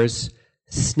goers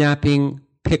snapping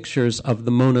pictures of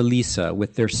the Mona Lisa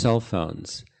with their cell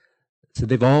phones. So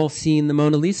they've all seen the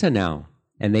Mona Lisa now,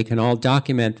 and they can all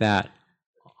document that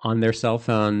on their cell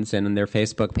phones and on their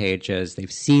Facebook pages.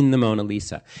 They've seen the Mona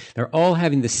Lisa. They're all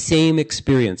having the same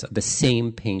experience of the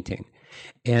same painting.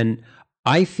 And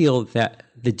I feel that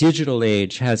the digital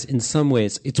age has, in some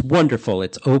ways, it's wonderful.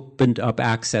 It's opened up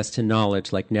access to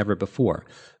knowledge like never before.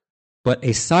 But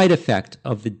a side effect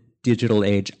of the digital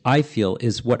age, I feel,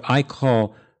 is what I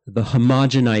call the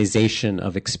homogenization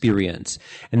of experience.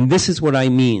 And this is what I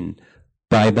mean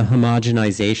by the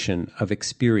homogenization of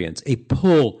experience, a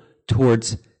pull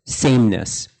towards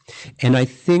sameness. And I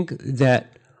think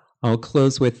that, I'll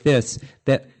close with this,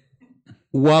 that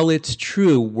while it's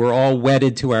true we're all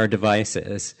wedded to our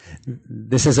devices,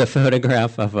 this is a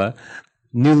photograph of a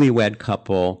newlywed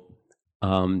couple,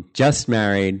 just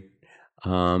married,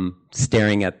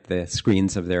 staring at the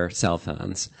screens of their cell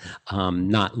phones,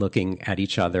 not looking at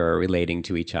each other or relating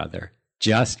to each other,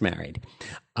 just married.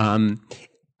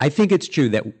 I think it's true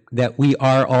that we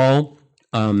are all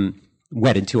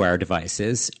wedded to our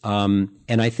devices, and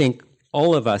I think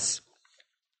all of us,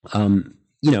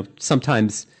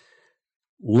 sometimes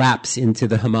lapse into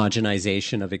the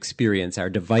homogenization of experience. Our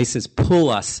devices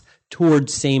pull us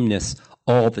towards sameness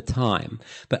all the time.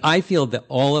 But I feel that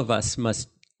all of us must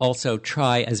also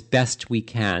try as best we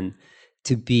can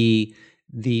to be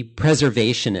the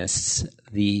preservationists,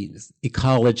 the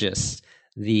ecologists,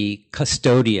 the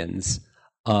custodians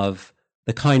of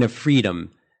the kind of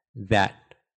freedom that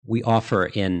we offer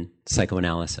in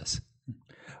psychoanalysis.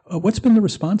 What's been the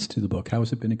response to the book? How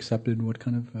has it been accepted? What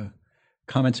kind of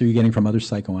comments are you getting from other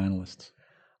psychoanalysts?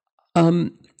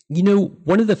 One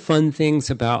of the fun things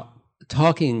about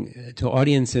talking to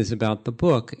audiences about the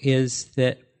book is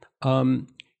that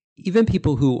even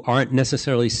people who aren't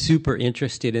necessarily super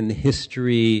interested in the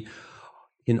history,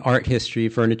 in art history,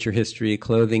 furniture history,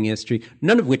 clothing history,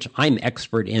 none of which I'm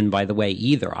expert in, by the way,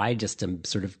 either. I just am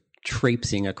sort of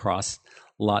traipsing across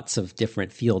lots of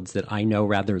different fields that I know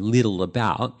rather little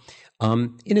about,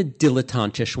 in a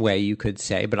dilettantish way, you could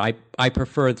say, but I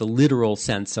prefer the literal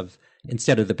sense of,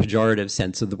 instead of the pejorative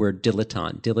sense of the word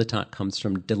dilettante. Dilettante comes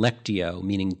from delectio,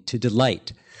 meaning to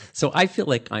delight. So I feel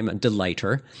like I'm a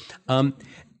delighter.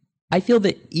 I feel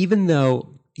that even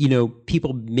though,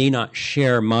 people may not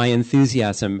share my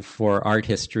enthusiasm for art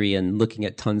history and looking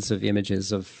at tons of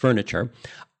images of furniture,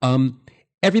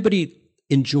 everybody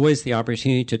enjoys the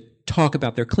opportunity to talk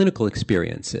about their clinical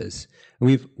experiences.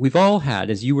 We've all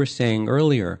had, as you were saying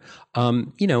earlier,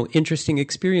 interesting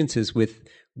experiences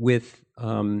with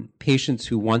patients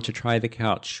who want to try the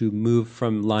couch, who move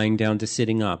from lying down to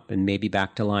sitting up and maybe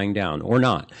back to lying down or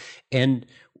not. And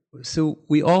so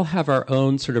we all have our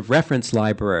own sort of reference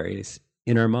libraries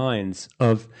in our minds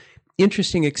of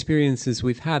interesting experiences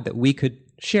we've had that we could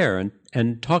share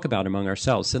and talk about among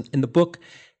ourselves. And the book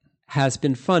has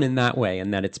been fun in that way,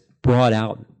 and that it's brought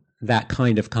out that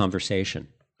kind of conversation.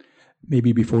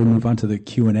 Maybe before we move on to the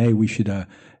Q&A, we should,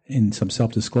 in some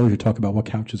self-disclosure, talk about what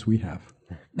couches we have.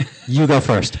 You go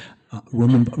first.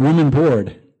 Room and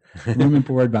board. room and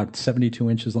board, about 72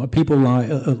 inches long. People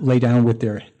lay down with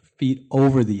their feet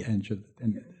over the edge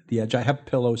I have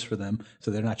pillows for them,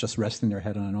 so they're not just resting their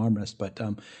head on an armrest. But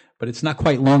it's not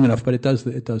quite long enough. But it does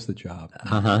the job.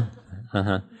 I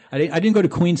didn't go to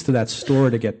Queens to that store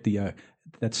to get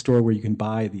that store where you can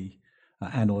buy the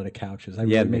analytic couches.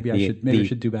 Maybe I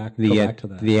should go back to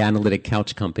that. The Analytic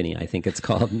Couch Company, I think it's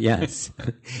called. Yes,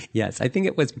 yes. I think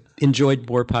it enjoyed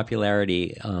more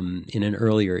popularity in an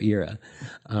earlier era.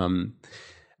 My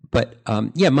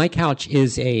couch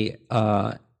is a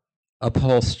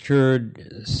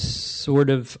upholstered sort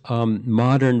of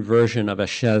modern version of a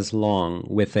chaise longue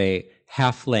with a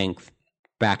half-length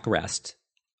backrest,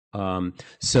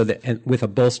 with a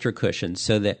bolster cushion,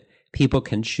 so that people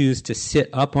can choose to sit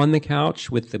up on the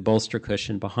couch with the bolster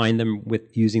cushion behind them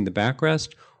using the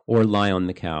backrest, or lie on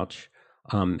the couch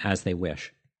as they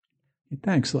wish.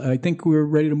 Thanks. I think we're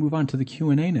ready to move on to the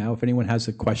Q&A now. If anyone has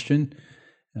a question,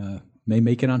 may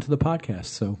make it onto the podcast.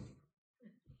 So,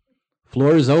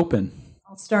 floor is open.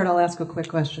 I'll start. I'll ask a quick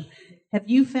question. Have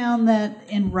you found that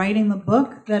in writing the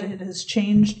book that it has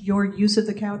changed your use of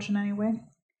the couch in any way?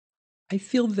 I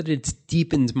feel that it's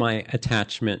deepened my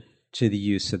attachment to the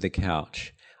use of the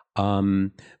couch,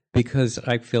 because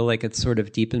I feel like it's sort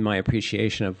of deepened my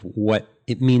appreciation of what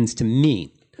it means to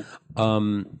me.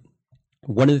 One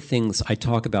of the things I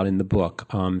talk about in the book,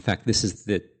 in fact, this is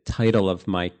the title of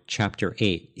my chapter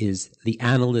 8, is the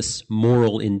analyst's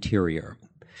moral interior.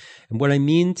 And what I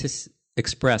mean to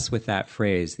express with that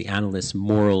phrase, the analyst's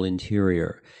moral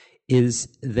interior, is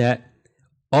that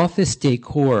office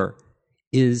decor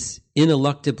is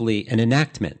ineluctably an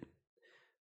enactment,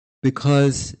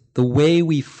 because the way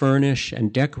we furnish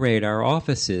and decorate our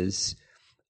offices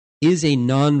is a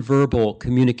nonverbal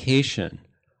communication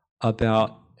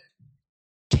about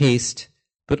taste,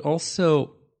 but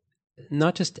also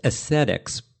not just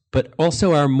aesthetics, but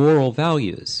also our moral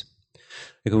values.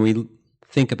 Like when we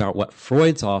think about what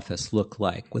Freud's office looked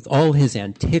like, with all his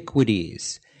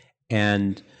antiquities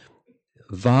and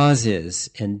vases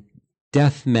and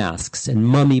death masks and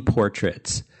mummy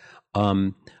portraits,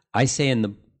 I say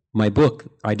in my book,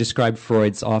 I describe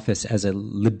Freud's office as a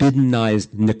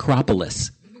libidinized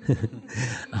necropolis,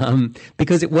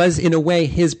 because it was, in a way,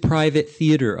 his private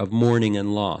theater of mourning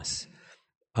and loss.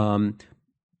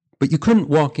 But you couldn't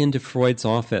walk into Freud's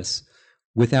office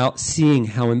without seeing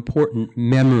how important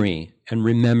memory and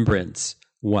remembrance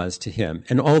was to him,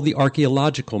 and all the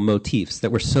archaeological motifs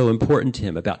that were so important to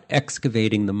him about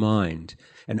excavating the mind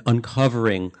and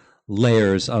uncovering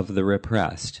layers of the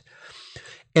repressed.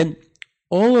 And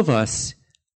all of us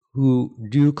who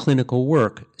do clinical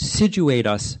work situate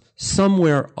us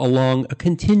somewhere along a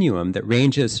continuum that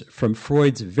ranges from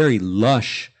Freud's very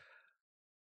lush,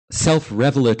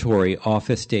 self-revelatory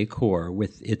office decor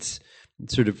with its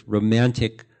sort of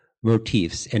romantic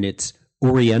motifs and its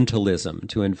Orientalism,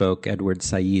 to invoke Edward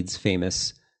Said's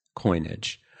famous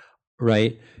coinage,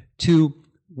 right, to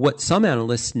what some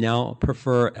analysts now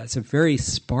prefer as a very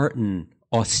Spartan,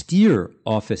 austere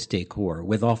office decor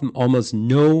with often almost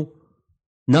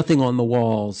nothing on the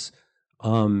walls,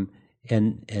 and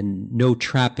no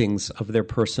trappings of their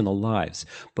personal lives.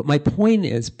 But my point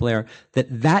is, Blair,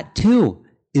 that too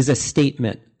is a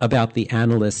statement about the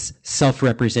analyst's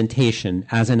self-representation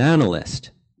as an analyst.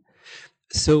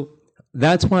 So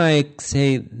that's why I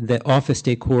say that office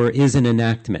decor is an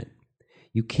enactment.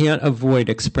 You can't avoid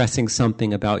expressing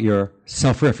something about your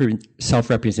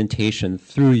self-representation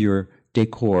through your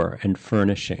decor and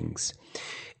furnishings.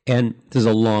 And there's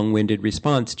a long-winded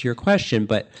response to your question,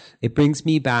 but it brings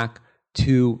me back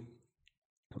to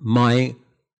my,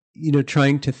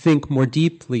 trying to think more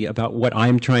deeply about what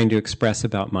I'm trying to express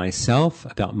about myself,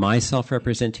 about my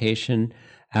self-representation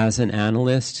as an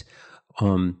analyst,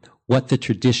 what the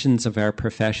traditions of our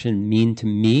profession mean to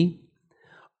me,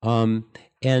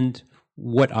 and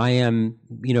what I am,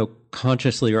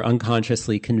 consciously or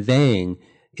unconsciously conveying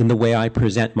in the way I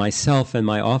present myself and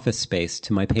my office space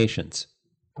to my patients.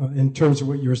 In terms of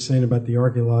what you were saying about the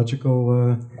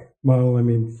archaeological model, I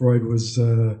mean, Freud was,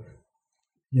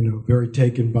 very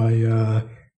taken by, I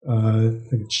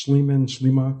think it's Schliemann.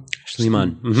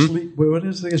 Mm-hmm. What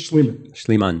is it? Schliemann.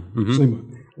 Mm-hmm.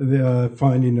 Schliemann. The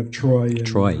finding of Troy.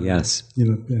 And, yes.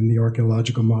 And the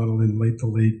archaeological model in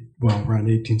around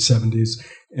 1870s.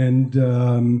 And,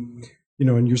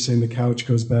 and you're saying the couch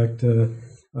goes back to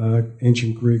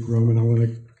ancient Greek, Roman,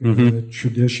 Hellenic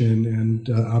tradition, and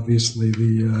obviously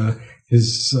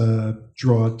his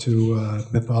draw to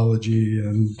mythology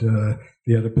and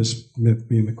the Oedipus myth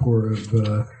being the core of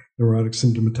neurotic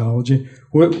symptomatology.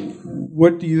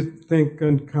 What do you think,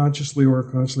 unconsciously or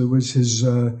consciously, was his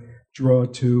draw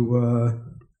to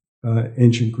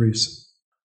ancient Greece?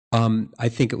 I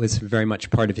think it was very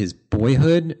much part of his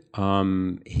boyhood.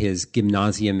 His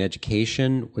gymnasium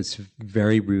education was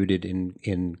very rooted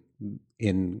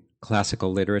in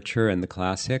classical literature and the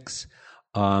classics.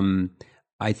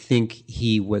 I think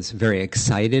he was very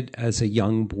excited as a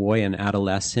young boy and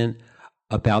adolescent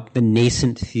about the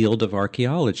nascent field of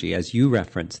archaeology, as you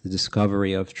referenced, the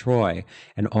discovery of Troy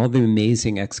and all the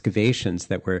amazing excavations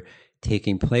that were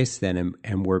taking place then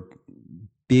and were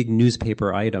big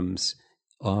newspaper items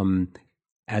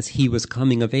as he was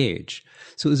coming of age.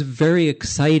 So it was a very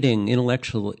exciting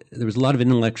there was a lot of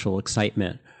intellectual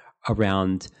excitement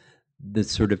around the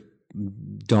sort of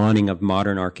dawning of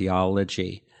modern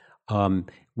archaeology,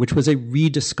 which was a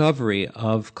rediscovery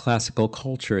of classical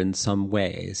culture in some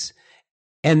ways,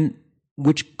 and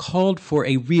which called for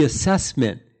a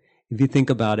reassessment, if you think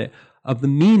about it, of the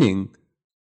meaning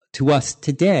to us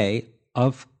today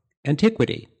of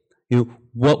antiquity.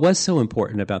 What was so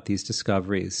important about these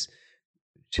discoveries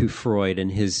to Freud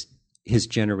and his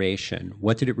generation?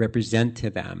 What did it represent to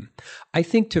them? I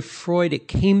think to Freud, it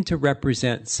came to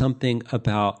represent something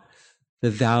about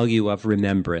the value of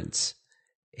remembrance,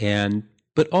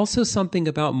 but also something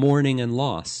about mourning and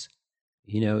loss.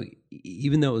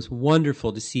 Even though it was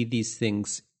wonderful to see these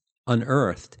things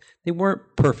unearthed, they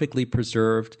weren't perfectly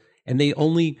preserved, and they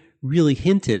only really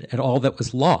hinted at all that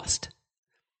was lost.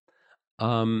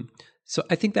 So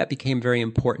I think that became very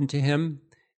important to him.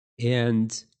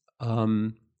 And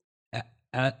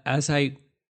as I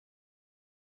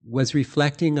was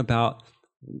reflecting about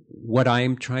what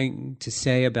I'm trying to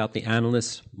say about the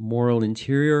analyst's moral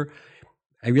interior,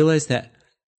 I realized that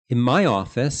in my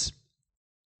office,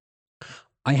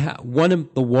 one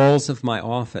of the walls of my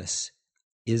office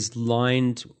is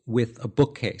lined with a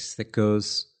bookcase that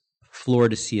goes floor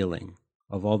to ceiling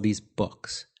of all these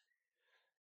books.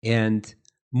 And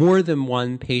more than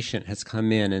one patient has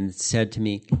come in and said to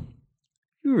me,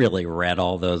 "You really read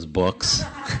all those books?"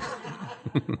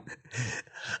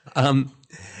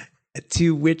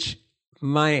 To which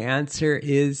my answer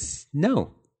is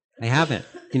no, I haven't.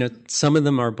 Some of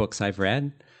them are books I've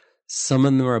read. Some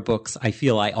of them are books I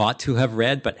feel I ought to have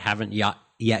read but haven't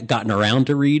yet gotten around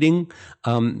to reading.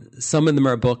 Some of them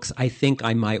are books I think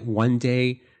I might one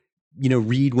day,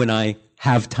 read when I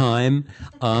have time,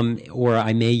 or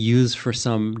I may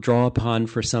draw upon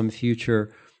for some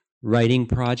future writing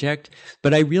project.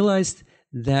 But I realized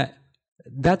that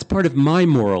that's part of my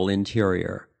moral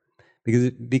interior,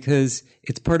 because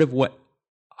it's part of what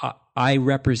I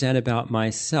represent about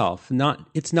myself.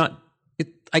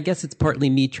 I guess it's partly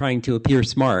me trying to appear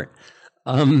smart,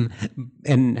 and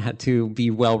to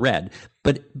be well read,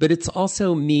 but it's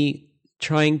also me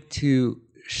trying to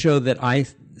show that I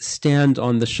stand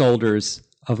on the shoulders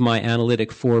of my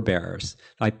analytic forebears.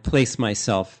 I place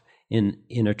myself in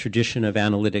a tradition of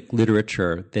analytic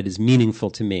literature that is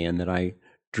meaningful to me and that I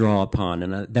draw upon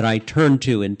and that I turn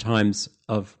to in times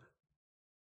of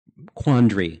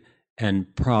quandary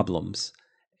and problems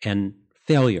and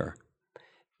failure.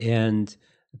 And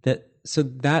so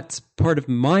that's part of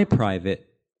my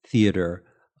private theater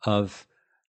of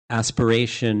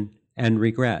aspiration and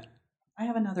regret. I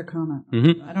have another comment.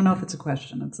 Mm-hmm. I don't know if it's a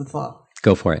question, it's a thought.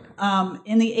 Go for it.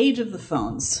 In the age of the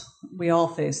phones, we all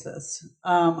face this.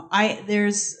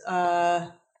 There's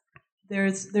a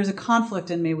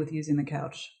conflict in me with using the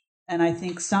couch. And I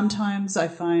think sometimes I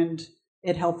find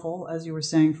it helpful, as you were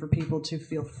saying, for people to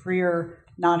feel freer,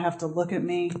 not have to look at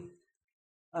me,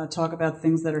 talk about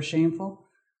things that are shameful.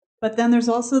 But then there's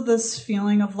also this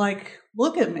feeling of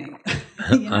look at me,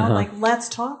 let's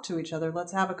talk to each other,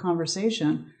 let's have a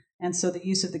conversation. And so the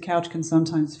use of the couch can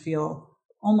sometimes feel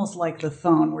almost like the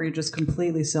phone, where you're just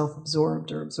completely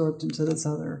self-absorbed or absorbed into this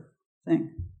other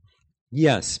thing.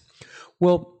 Yes.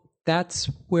 Well, that's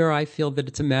where I feel that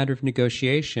it's a matter of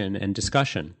negotiation and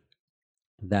discussion.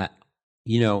 That,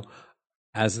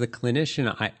 as the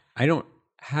clinician, I don't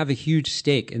have a huge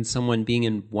stake in someone being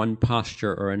in one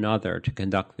posture or another to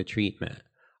conduct the treatment.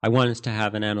 I want us to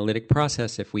have an analytic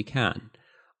process if we can.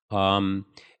 And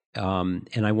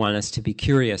I want us to be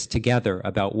curious together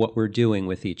about what we're doing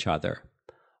with each other.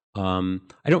 I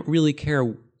don't really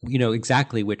care,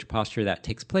 exactly which posture that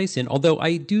takes place in, although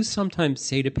I do sometimes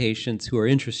say to patients who are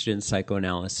interested in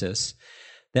psychoanalysis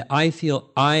that I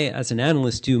feel I, as an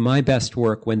analyst, do my best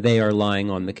work when they are lying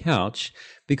on the couch,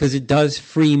 because it does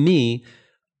free me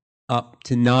up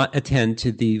to not attend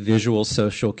to the visual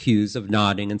social cues of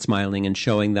nodding and smiling and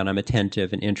showing that I'm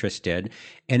attentive and interested.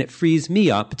 And it frees me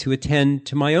up to attend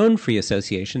to my own free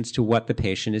associations to what the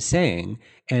patient is saying,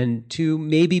 and to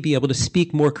maybe be able to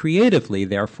speak more creatively,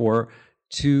 therefore,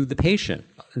 to the patient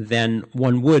than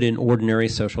one would in ordinary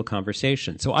social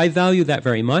conversation. So I value that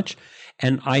very much,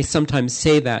 and I sometimes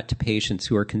say that to patients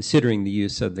who are considering the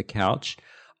use of the couch.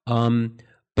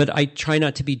 But I try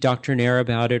not to be doctrinaire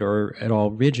about it or at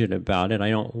all rigid about it. I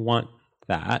don't want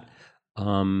that.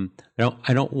 I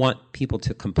don't want people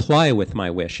to comply with my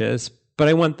wishes, but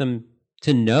I want them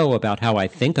to know about how I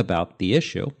think about the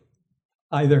issue.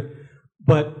 Either.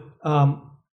 But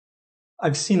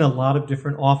I've seen a lot of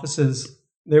different offices.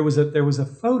 There was a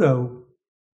photo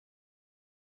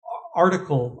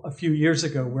article a few years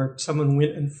ago where someone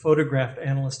went and photographed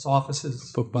analysts'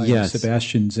 offices. Book by Yes.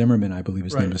 Sebastian Zimmerman, I believe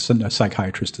his name is, a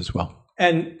psychiatrist as well.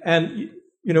 And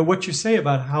you know what you say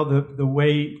about how the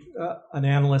way an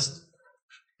analyst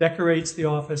decorates the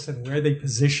office and where they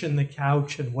position the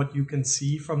couch and what you can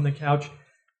see from the couch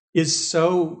is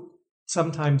so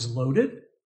sometimes loaded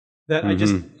that I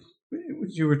just,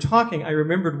 as you were talking, I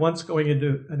remembered once going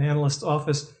into an analyst's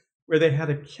office where they had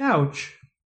a couch.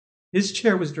 His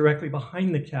chair was directly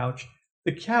behind the couch.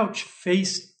 The couch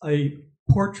faced a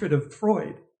portrait of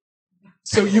Freud.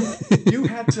 So you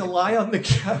had to lie on the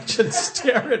couch and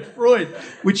stare at Freud,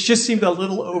 which just seemed a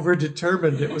little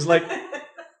overdetermined. It was like,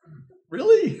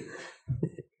 really?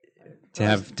 To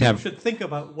have think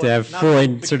about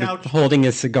Freud sort of holding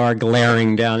a cigar,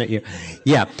 glaring down at you.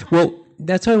 Yeah. Well,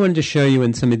 that's what I wanted to show you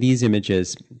in some of these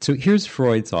images. So here's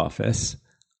Freud's office.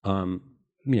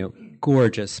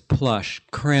 Gorgeous, plush,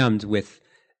 crammed with,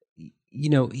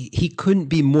 he couldn't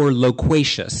be more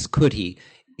loquacious, could he,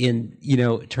 in,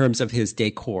 terms of his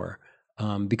decor,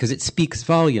 because it speaks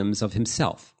volumes of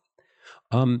himself.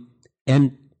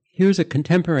 And here's a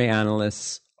contemporary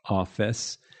analyst's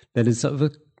office that is of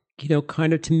a,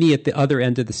 kind of to me at the other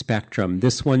end of the spectrum.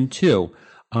 This one too.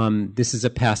 This is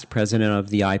a past president of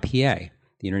the IPA,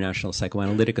 the International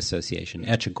Psychoanalytic Association,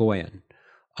 Echegoyen.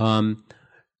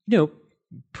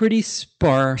 Pretty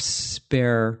sparse,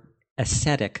 spare,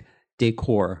 ascetic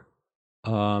decor.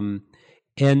 And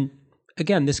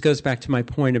again, this goes back to my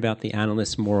point about the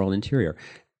analyst's moral interior.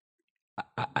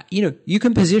 You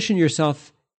can position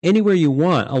yourself anywhere you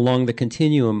want along the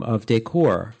continuum of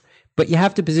decor, but you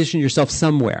have to position yourself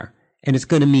somewhere, and it's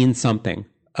going to mean something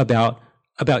about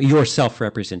your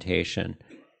self-representation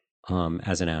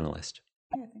as an analyst.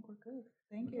 Yeah, I think we're good.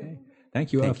 Thank you. Okay.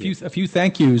 Thank you. A few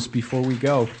thank yous before we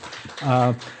go.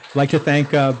 I'd like to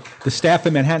thank the staff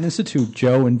at Manhattan Institute,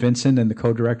 Joe and Vincent, and the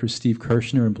co-directors Steve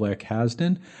Kirshner and Blair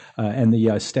Kasdan, and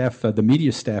the staff, the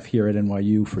media staff here at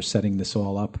NYU for setting this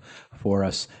all up for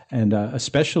us. And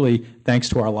especially thanks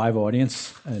to our live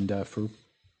audience and for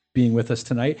being with us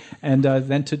tonight. And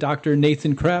then to Dr.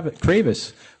 Nathan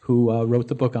Kravis, who wrote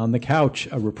the book On the Couch,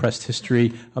 A Repressed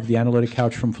History of the Analytic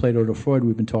Couch from Plato to Freud.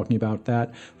 We've been talking about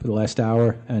that for the last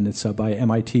hour, and it's by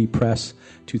MIT Press,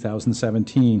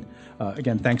 2017.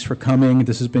 Again, thanks for coming.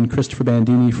 This has been Christopher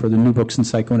Bandini for the New Books in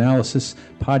Psychoanalysis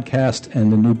podcast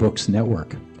and the New Books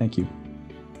Network. Thank you.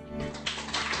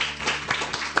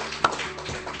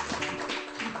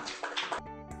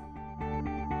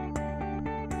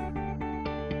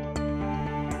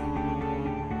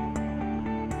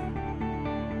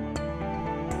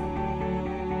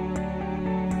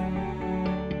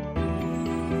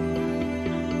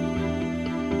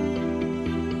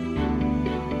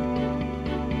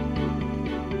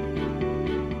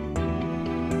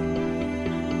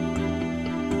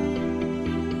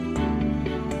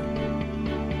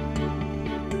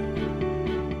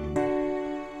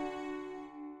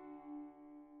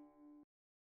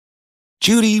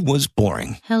 Judy was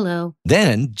boring. Hello.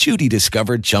 Then Judy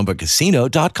discovered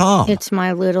ChumbaCasino.com. It's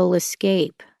my little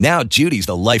escape. Now Judy's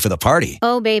the life of the party.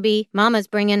 Oh, baby, mama's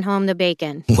bringing home the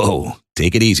bacon. Whoa,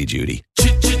 take it easy, Judy.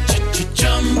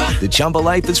 The Chumba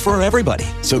life is for everybody.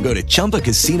 So go to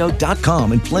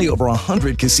ChumbaCasino.com and play over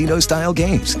 100 casino-style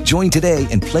games. Join today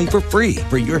and play for free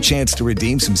for your chance to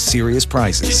redeem some serious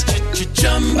prizes.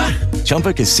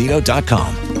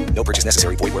 ChumbaCasino.com. No purchase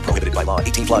necessary. Void where prohibited by law.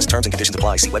 18+ terms and conditions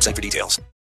apply. See website for details.